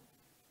well.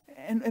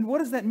 And what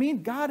does that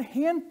mean? God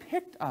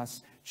handpicked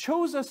us,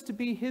 chose us to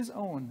be his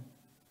own.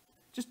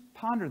 Just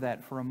ponder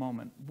that for a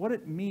moment. What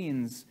it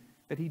means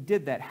that he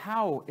did that,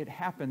 how it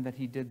happened that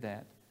he did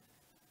that.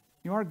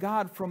 You know, our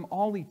God from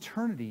all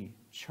eternity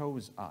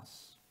chose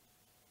us.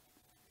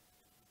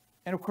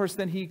 And of course,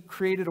 then he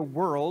created a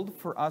world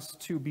for us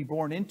to be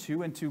born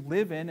into and to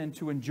live in and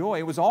to enjoy.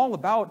 It was all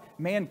about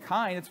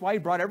mankind. That's why he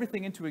brought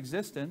everything into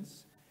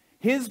existence.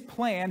 His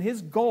plan,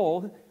 his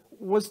goal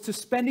was to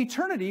spend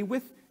eternity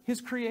with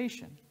his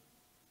creation.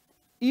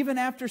 Even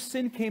after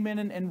sin came in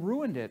and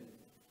ruined it,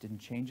 didn't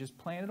change his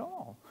plan at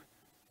all.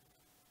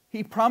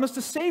 He promised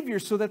a Savior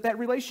so that that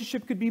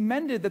relationship could be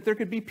mended, that there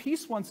could be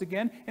peace once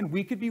again, and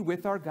we could be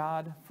with our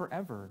God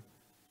forever.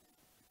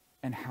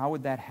 And how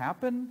would that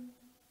happen?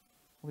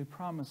 Well, he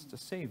promised a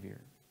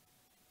Savior.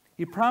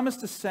 He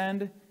promised to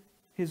send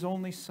his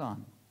only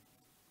Son.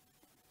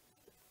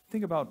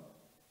 Think about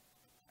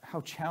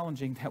how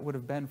challenging that would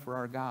have been for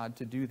our God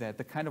to do that,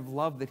 the kind of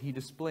love that he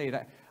displayed.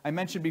 I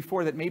mentioned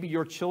before that maybe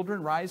your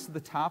children rise to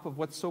the top of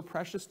what's so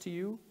precious to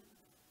you.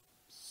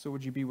 So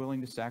would you be willing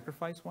to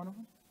sacrifice one of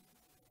them?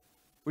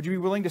 Would you be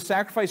willing to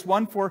sacrifice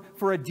one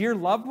for a dear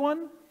loved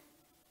one?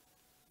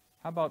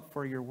 How about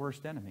for your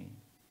worst enemy?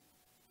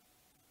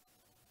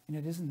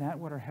 And isn't that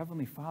what our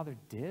Heavenly Father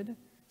did?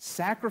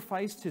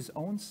 Sacrificed his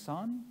own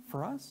Son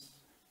for us?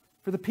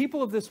 For the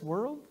people of this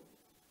world?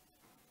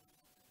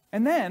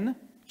 And then,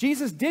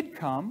 Jesus did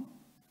come.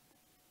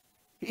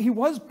 He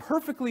was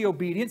perfectly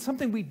obedient,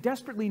 something we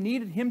desperately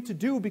needed him to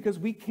do because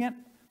we can't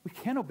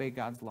obey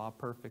God's law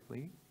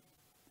perfectly.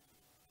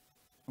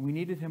 And we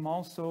needed him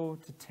also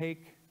to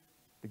take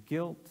the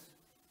guilt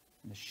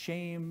and the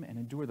shame and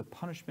endure the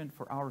punishment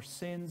for our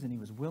sins, and he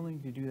was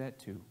willing to do that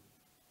too.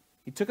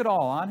 He took it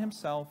all on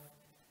himself,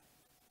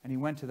 and he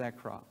went to that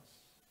cross.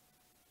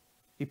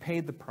 He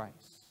paid the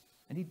price,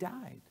 and he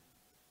died.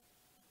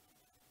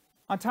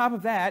 On top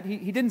of that,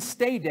 he didn't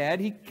stay dead.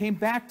 He came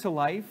back to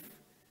life.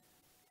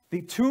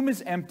 The tomb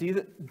is empty,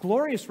 the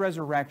glorious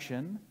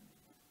resurrection,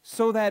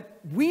 so that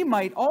we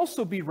might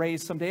also be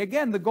raised someday.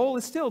 Again, the goal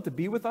is still to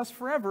be with us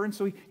forever, and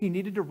so he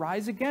needed to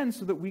rise again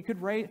so that we could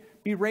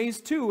be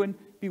raised too and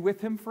be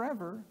with him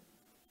forever.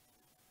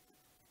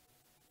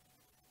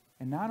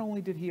 And not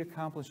only did he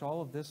accomplish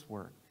all of this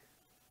work,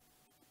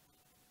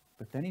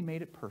 but then he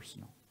made it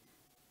personal.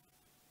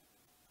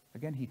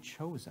 Again, he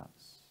chose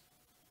us.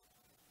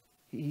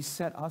 He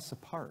set us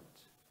apart.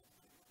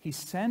 He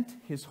sent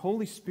his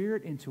Holy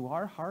Spirit into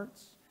our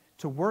hearts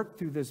to work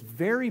through this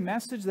very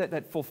message,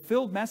 that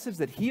fulfilled message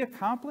that he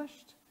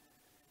accomplished.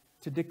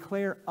 to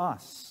declare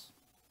us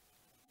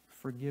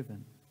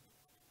forgiven,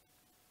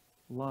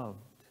 loved,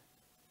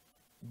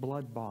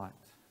 blood-bought,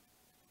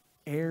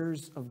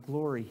 heirs of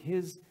glory,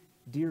 His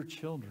dear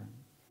children.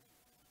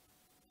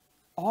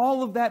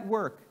 All of that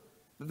work,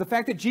 the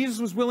fact that Jesus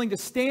was willing to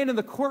stand in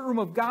the courtroom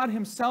of God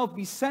Himself,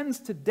 be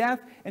sentenced to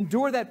death,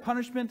 endure that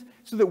punishment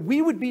so that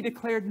we would be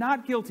declared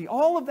not guilty,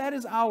 all of that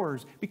is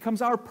ours,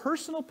 becomes our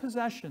personal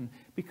possession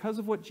because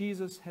of what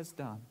Jesus has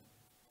done.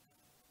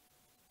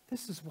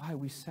 This is why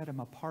we set Him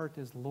apart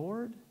as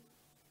Lord,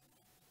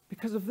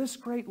 because of this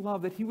great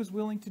love that He was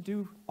willing to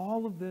do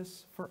all of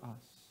this for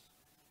us.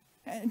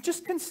 And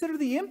just consider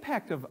the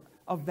impact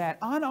of that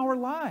on our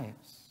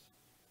lives.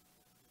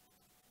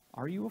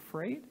 Are you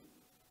afraid?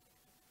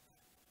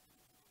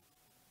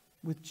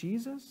 With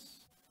Jesus,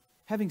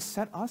 having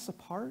set us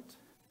apart,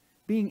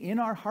 being in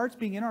our hearts,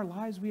 being in our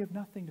lives, we have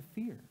nothing to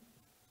fear.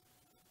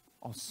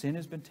 All sin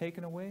has been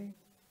taken away.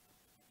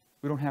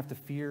 We don't have to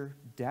fear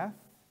death.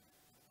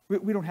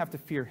 We don't have to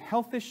fear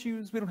health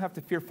issues. We don't have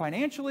to fear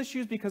financial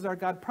issues because our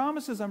God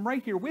promises, I'm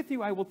right here with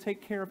you. I will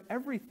take care of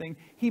everything.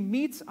 He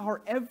meets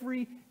our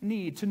every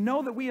need. To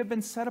know that we have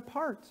been set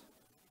apart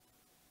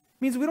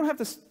means we don't have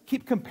to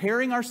keep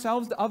comparing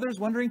ourselves to others,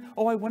 wondering,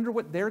 oh, I wonder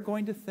what they're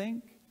going to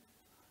think.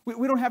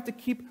 We don't have to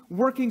keep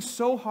working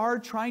so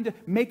hard trying to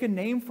make a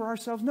name for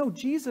ourselves. No,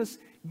 Jesus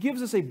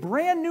gives us a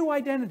brand new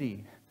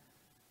identity.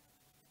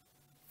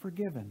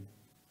 Forgiven,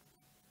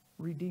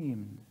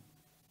 redeemed,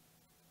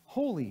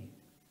 holy,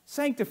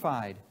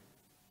 sanctified,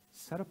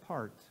 set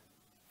apart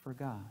for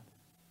God.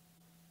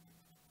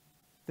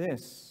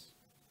 This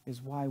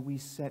is why we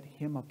set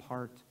Him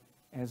apart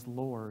as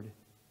Lord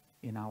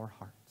in our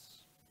hearts.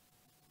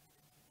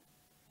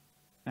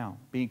 Now,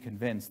 being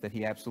convinced that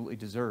He absolutely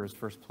deserves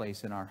first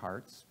place in our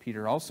hearts,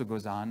 Peter also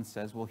goes on and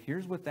says, well,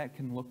 here's what that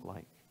can look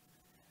like.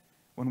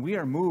 When we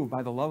are moved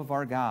by the love of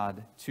our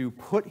God to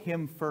put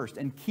Him first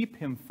and keep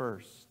Him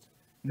first,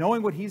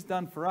 knowing what He's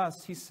done for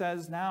us, He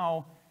says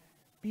now,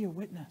 be a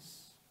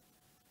witness.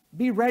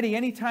 Be ready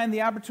anytime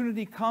the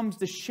opportunity comes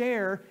to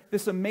share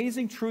this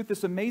amazing truth,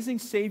 this amazing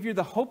Savior,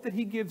 the hope that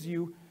He gives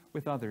you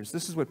with others.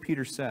 This is what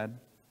Peter said.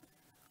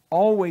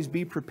 Always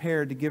be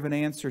prepared to give an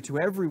answer to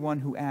everyone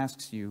who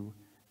asks you,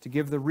 to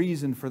give the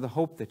reason for the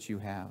hope that you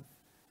have.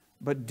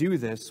 But do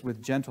this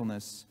with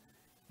gentleness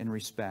and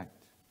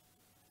respect.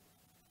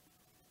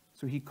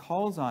 So He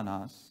calls on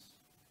us,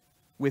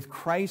 with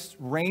Christ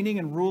reigning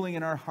and ruling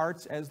in our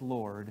hearts as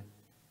Lord,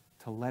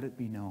 to let it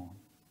be known.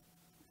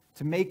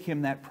 To make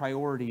Him that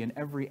priority in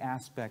every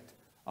aspect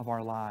of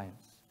our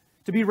lives.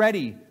 To be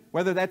ready,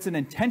 whether that's an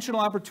intentional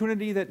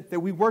opportunity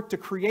that we work to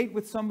create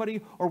with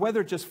somebody, or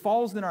whether it just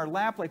falls in our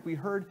lap like we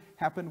heard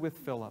happened with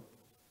Philip.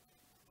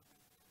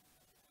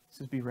 He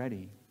says, be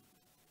ready.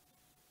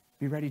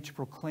 Be ready to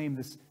proclaim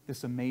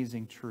this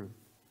amazing truth.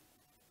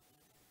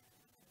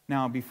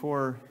 Now,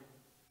 before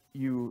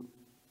you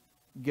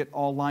get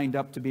all lined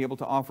up to be able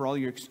to offer all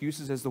your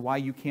excuses as to why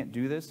you can't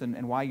do this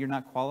and why you're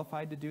not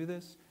qualified to do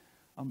this,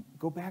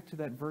 go back to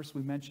that verse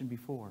we mentioned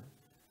before.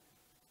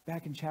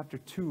 Back in chapter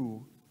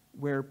 2,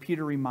 where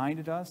Peter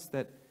reminded us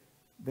that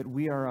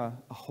we are a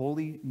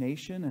holy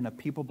nation and a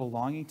people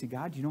belonging to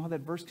God. Do you know how that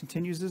verse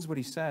continues? This is what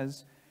he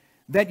says.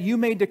 That you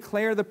may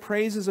declare the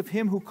praises of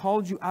Him who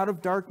called you out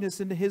of darkness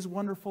into His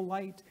wonderful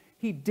light.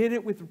 He did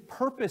it with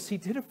purpose. He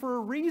did it for a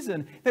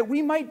reason. That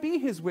we might be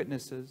His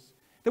witnesses.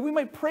 That we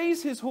might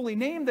praise His holy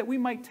name. That we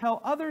might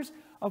tell others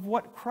of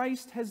what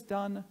Christ has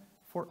done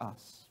for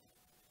us.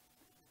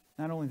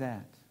 Not only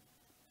that,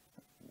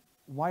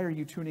 why are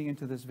you tuning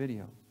into this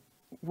video?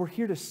 We're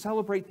here to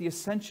celebrate the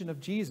ascension of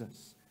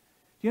Jesus.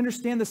 Do you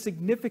understand the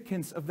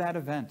significance of that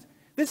event?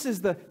 This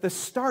is the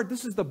start,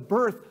 this is the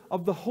birth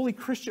of the holy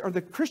Christian, or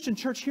the Christian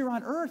church here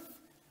on earth.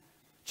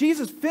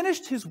 Jesus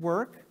finished His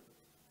work,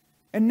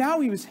 and now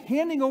He was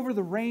handing over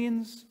the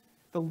reins,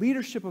 the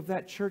leadership of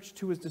that church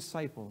to His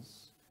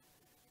disciples,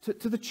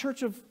 to the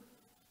church of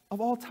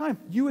all time,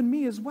 you and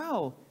me as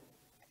well.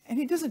 And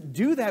He doesn't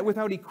do that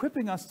without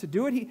equipping us to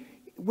do it.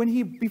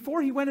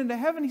 Before He went into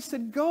heaven, He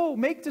said, go,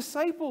 make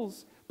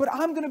disciples, but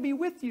I'm going to be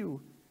with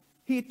you.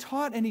 He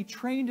taught and He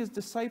trained His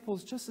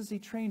disciples just as He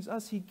trains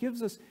us. He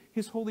gives us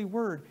His holy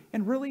word.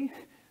 And really,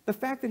 the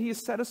fact that He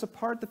has set us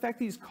apart, the fact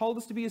that He's called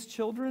us to be His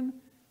children,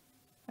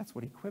 that's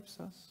what equips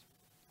us.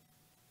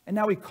 And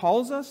now He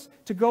calls us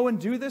to go and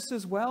do this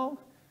as well.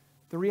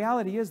 The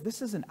reality is,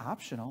 this isn't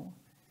optional.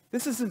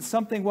 This isn't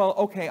something, well,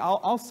 okay,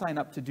 I'll sign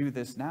up to do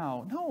this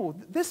now. No,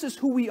 this is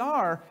who we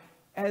are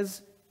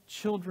as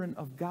children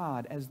of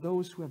God, as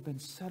those who have been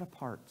set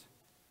apart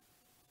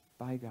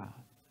by God.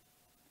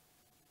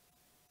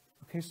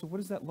 Okay, so what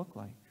does that look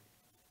like?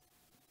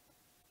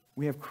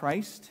 We have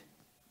Christ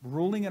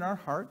ruling in our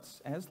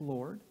hearts as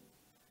Lord.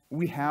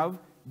 We have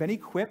been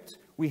equipped.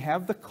 We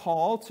have the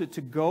call to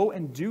go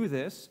and do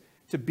this,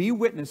 to be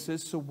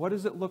witnesses. So what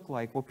does it look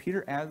like? Well,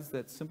 Peter adds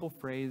that simple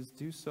phrase,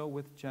 do so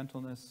with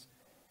gentleness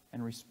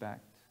and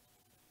respect.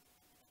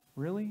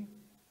 Really?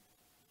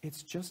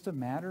 It's just a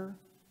matter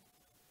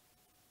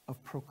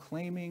of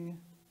proclaiming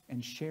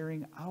and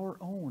sharing our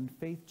own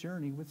faith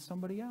journey with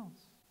somebody else.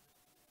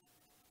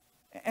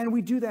 And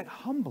we do that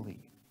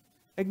humbly,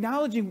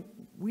 acknowledging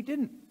we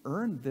didn't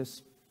earn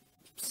this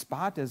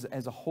spot as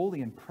a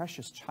holy and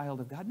precious child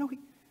of God. No,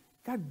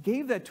 God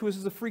gave that to us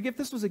as a free gift.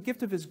 This was a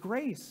gift of His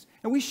grace.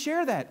 And we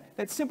share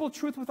that simple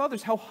truth with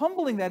others, how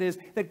humbling that is,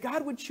 that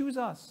God would choose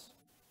us.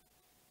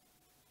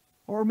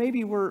 Or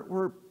maybe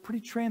we're pretty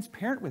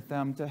transparent with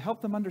them to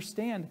help them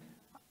understand,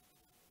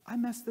 I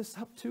messed this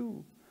up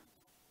too.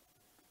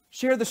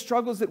 Share the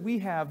struggles that we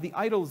have, the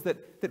idols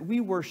that we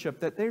worship,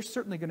 that they're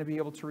certainly going to be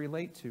able to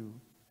relate to.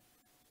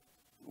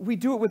 We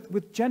do it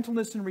with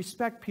gentleness and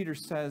respect, Peter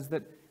says,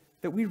 that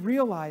we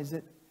realize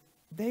that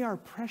they are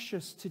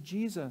precious to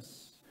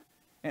Jesus.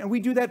 And we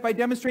do that by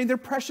demonstrating they're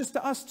precious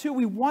to us too.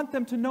 We want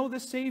them to know the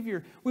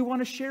Savior. We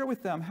want to share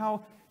with them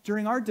how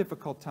during our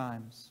difficult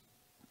times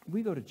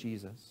we go to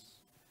Jesus,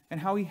 and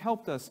how He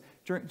helped us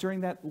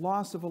during that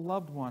loss of a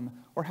loved one,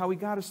 or how He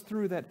got us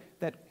through that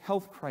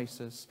health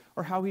crisis,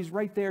 or how He's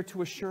right there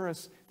to assure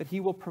us that He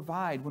will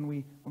provide when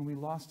we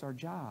lost our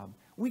job.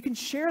 We can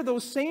share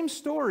those same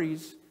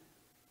stories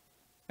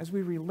as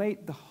we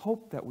relate the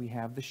hope that we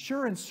have, the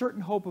sure and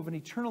certain hope of an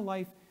eternal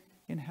life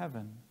in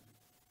heaven.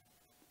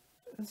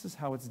 This is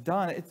how it's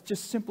done. It's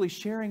just simply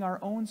sharing our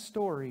own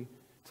story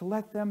to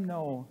let them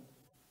know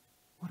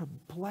what a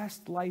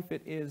blessed life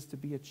it is to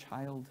be a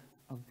child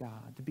of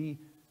God, to be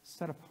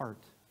set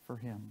apart for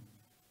Him.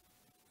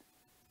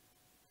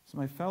 So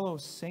my fellow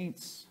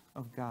saints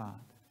of God,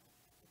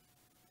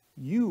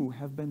 you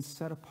have been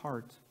set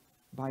apart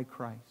by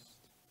Christ.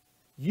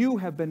 You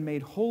have been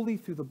made holy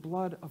through the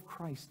blood of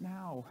Christ.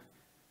 Now,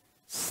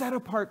 set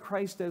apart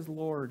Christ as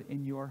Lord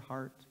in your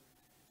heart.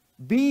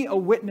 Be a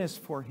witness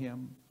for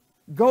Him.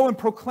 Go and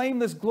proclaim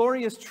this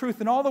glorious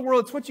truth in all the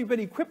world. It's what you've been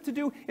equipped to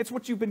do. It's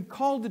what you've been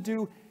called to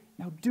do.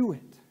 Now do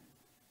it,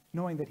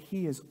 knowing that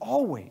He is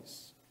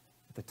always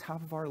at the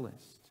top of our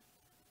list.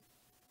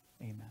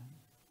 Amen.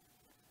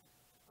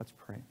 Let's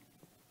pray.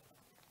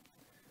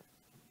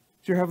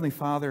 Dear Heavenly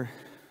Father,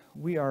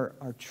 we are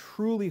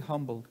truly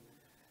humbled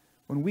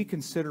when we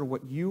consider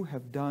what You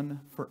have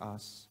done for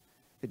us,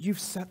 that You've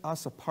set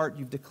us apart.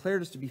 You've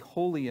declared us to be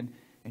holy and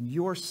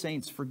Your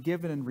saints,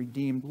 forgiven and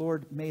redeemed.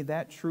 Lord, may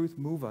that truth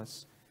move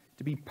us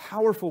to be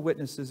powerful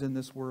witnesses in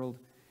this world.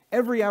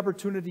 Every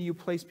opportunity You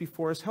place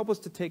before us, help us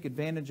to take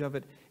advantage of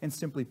it and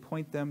simply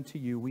point them to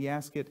You. We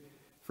ask it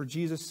for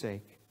Jesus'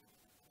 sake.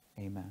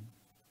 Amen.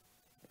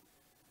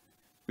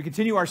 We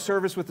continue our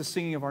service with the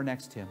singing of our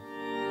next hymn.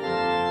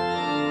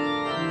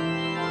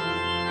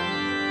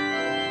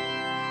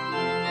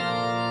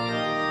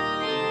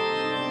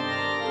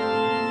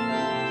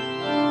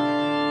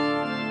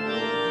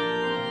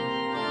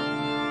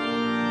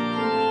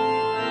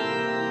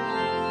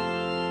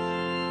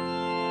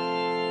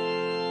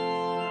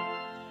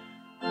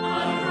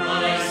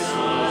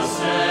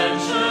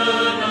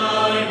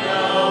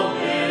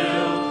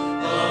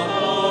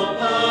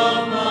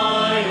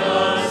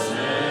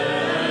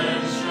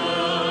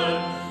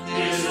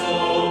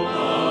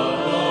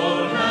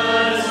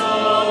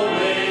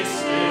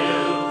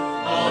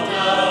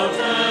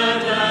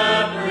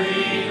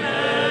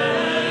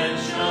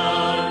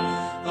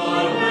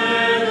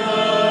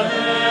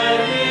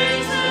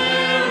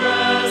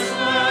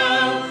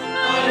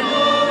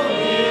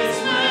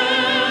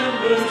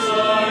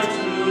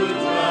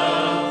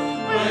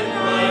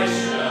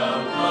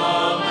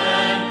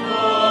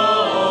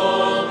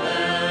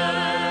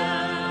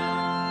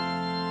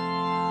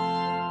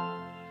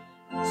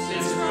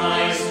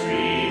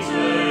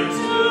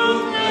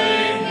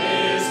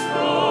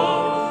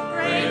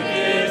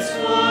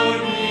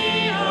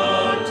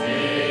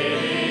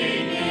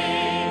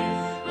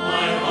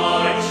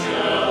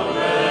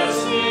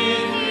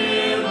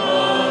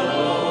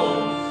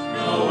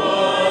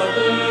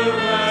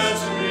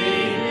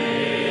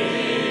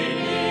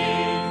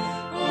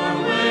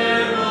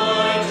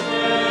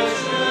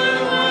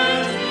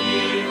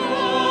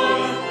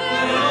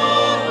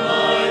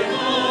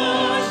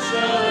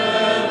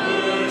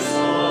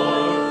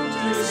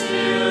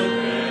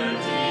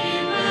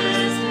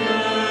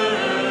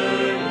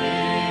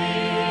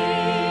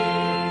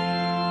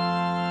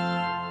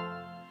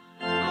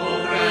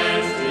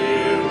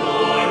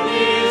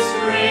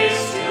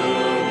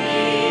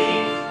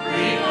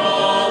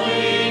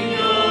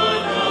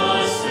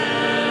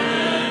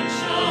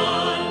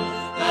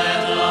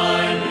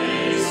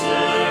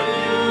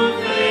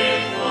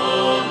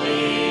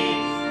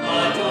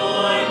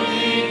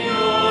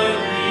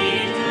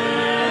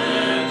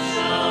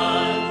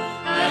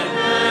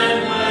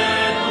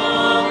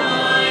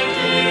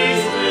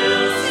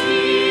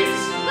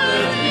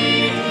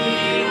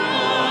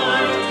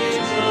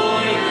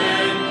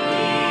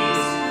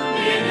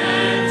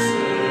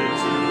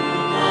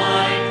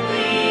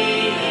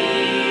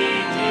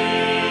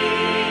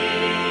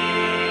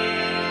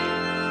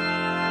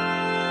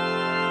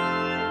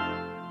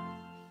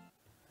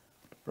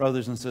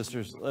 Brothers and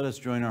sisters, let us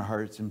join our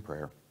hearts in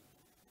prayer.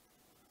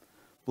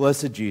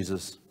 Blessed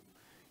Jesus,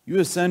 You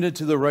ascended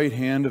to the right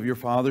hand of Your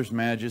Father's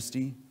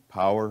majesty,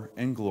 power,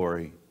 and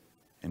glory,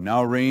 and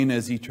now reign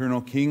as eternal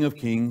King of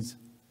kings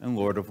and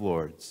Lord of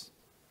lords.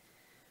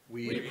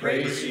 We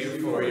praise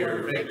you for your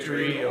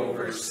victory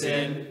over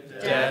sin,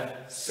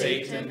 death,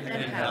 Satan,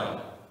 and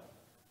hell.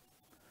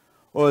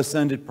 O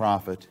ascended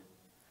prophet,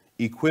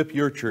 equip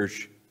your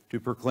church to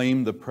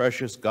proclaim the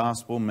precious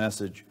gospel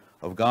message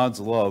of God's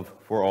love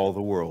for all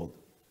the world.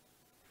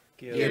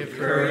 Give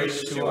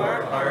courage to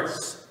our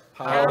hearts,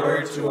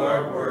 power to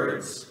our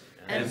words,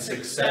 and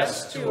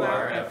success to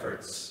our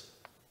efforts.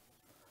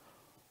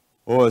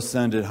 O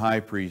ascended high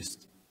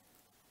priest,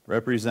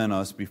 represent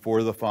us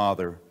before the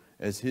Father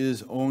as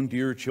his own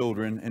dear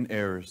children and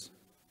heirs.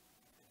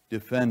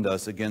 Defend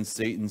us against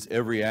Satan's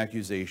every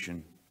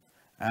accusation.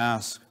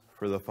 Ask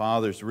for the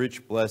Father's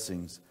rich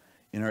blessings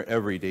in our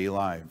everyday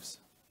lives.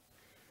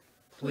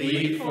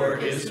 Plead for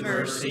his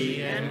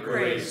mercy and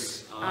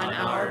grace on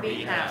our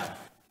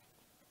behalf.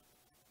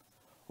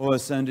 O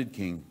ascended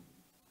King,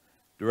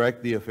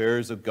 direct the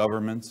affairs of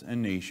governments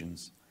and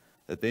nations,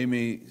 that they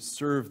may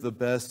serve the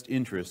best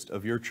interest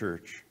of your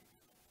church.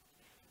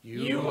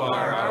 You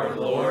are our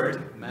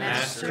Lord,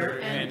 Master,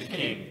 and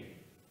King.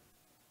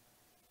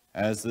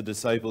 As the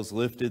disciples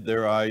lifted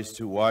their eyes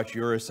to watch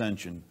your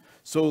ascension,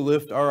 so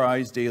lift our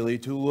eyes daily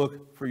to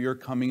look for your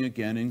coming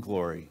again in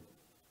glory.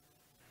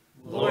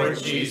 Lord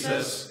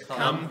Jesus,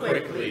 come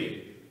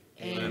quickly.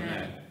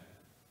 Amen.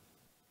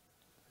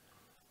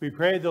 We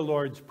pray the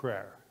Lord's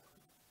Prayer.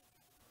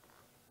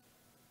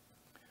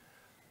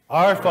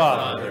 Our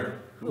Father,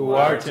 who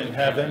art in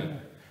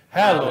heaven,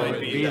 hallowed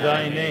be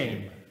thy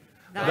name.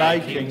 Thy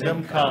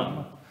kingdom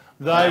come,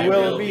 thy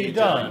will be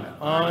done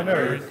on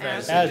earth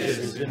as it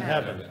is in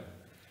heaven.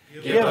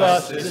 Give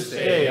us this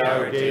day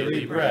our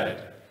daily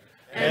bread,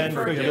 and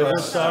forgive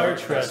us our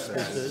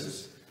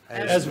trespasses,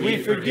 as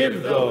we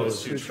forgive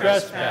those who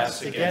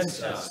trespass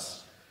against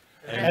us.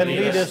 And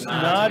lead us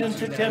not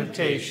into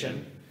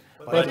temptation,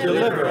 but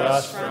deliver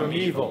us from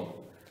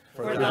evil.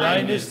 For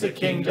thine is the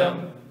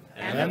kingdom,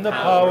 and the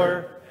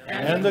power,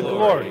 and the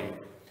glory,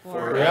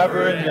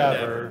 forever and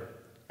ever.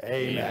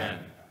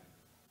 Amen.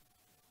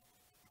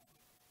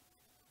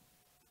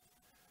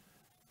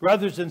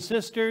 Brothers and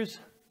sisters,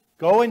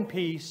 go in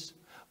peace,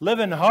 live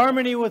in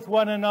harmony with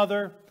one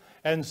another,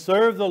 and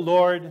serve the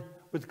Lord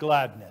with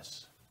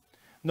gladness.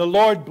 And the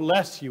Lord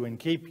bless you and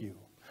keep you.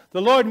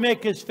 The Lord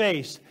make his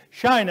face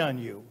shine on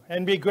you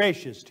and be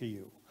gracious to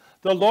you.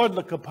 The Lord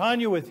look upon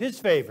you with his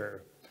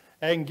favor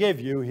and give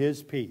you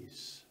his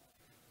peace.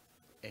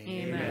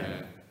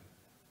 Amen.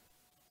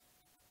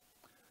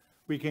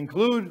 We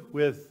conclude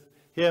with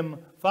hymn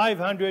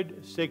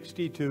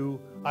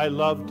 562, I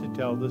Love to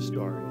Tell the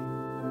Story.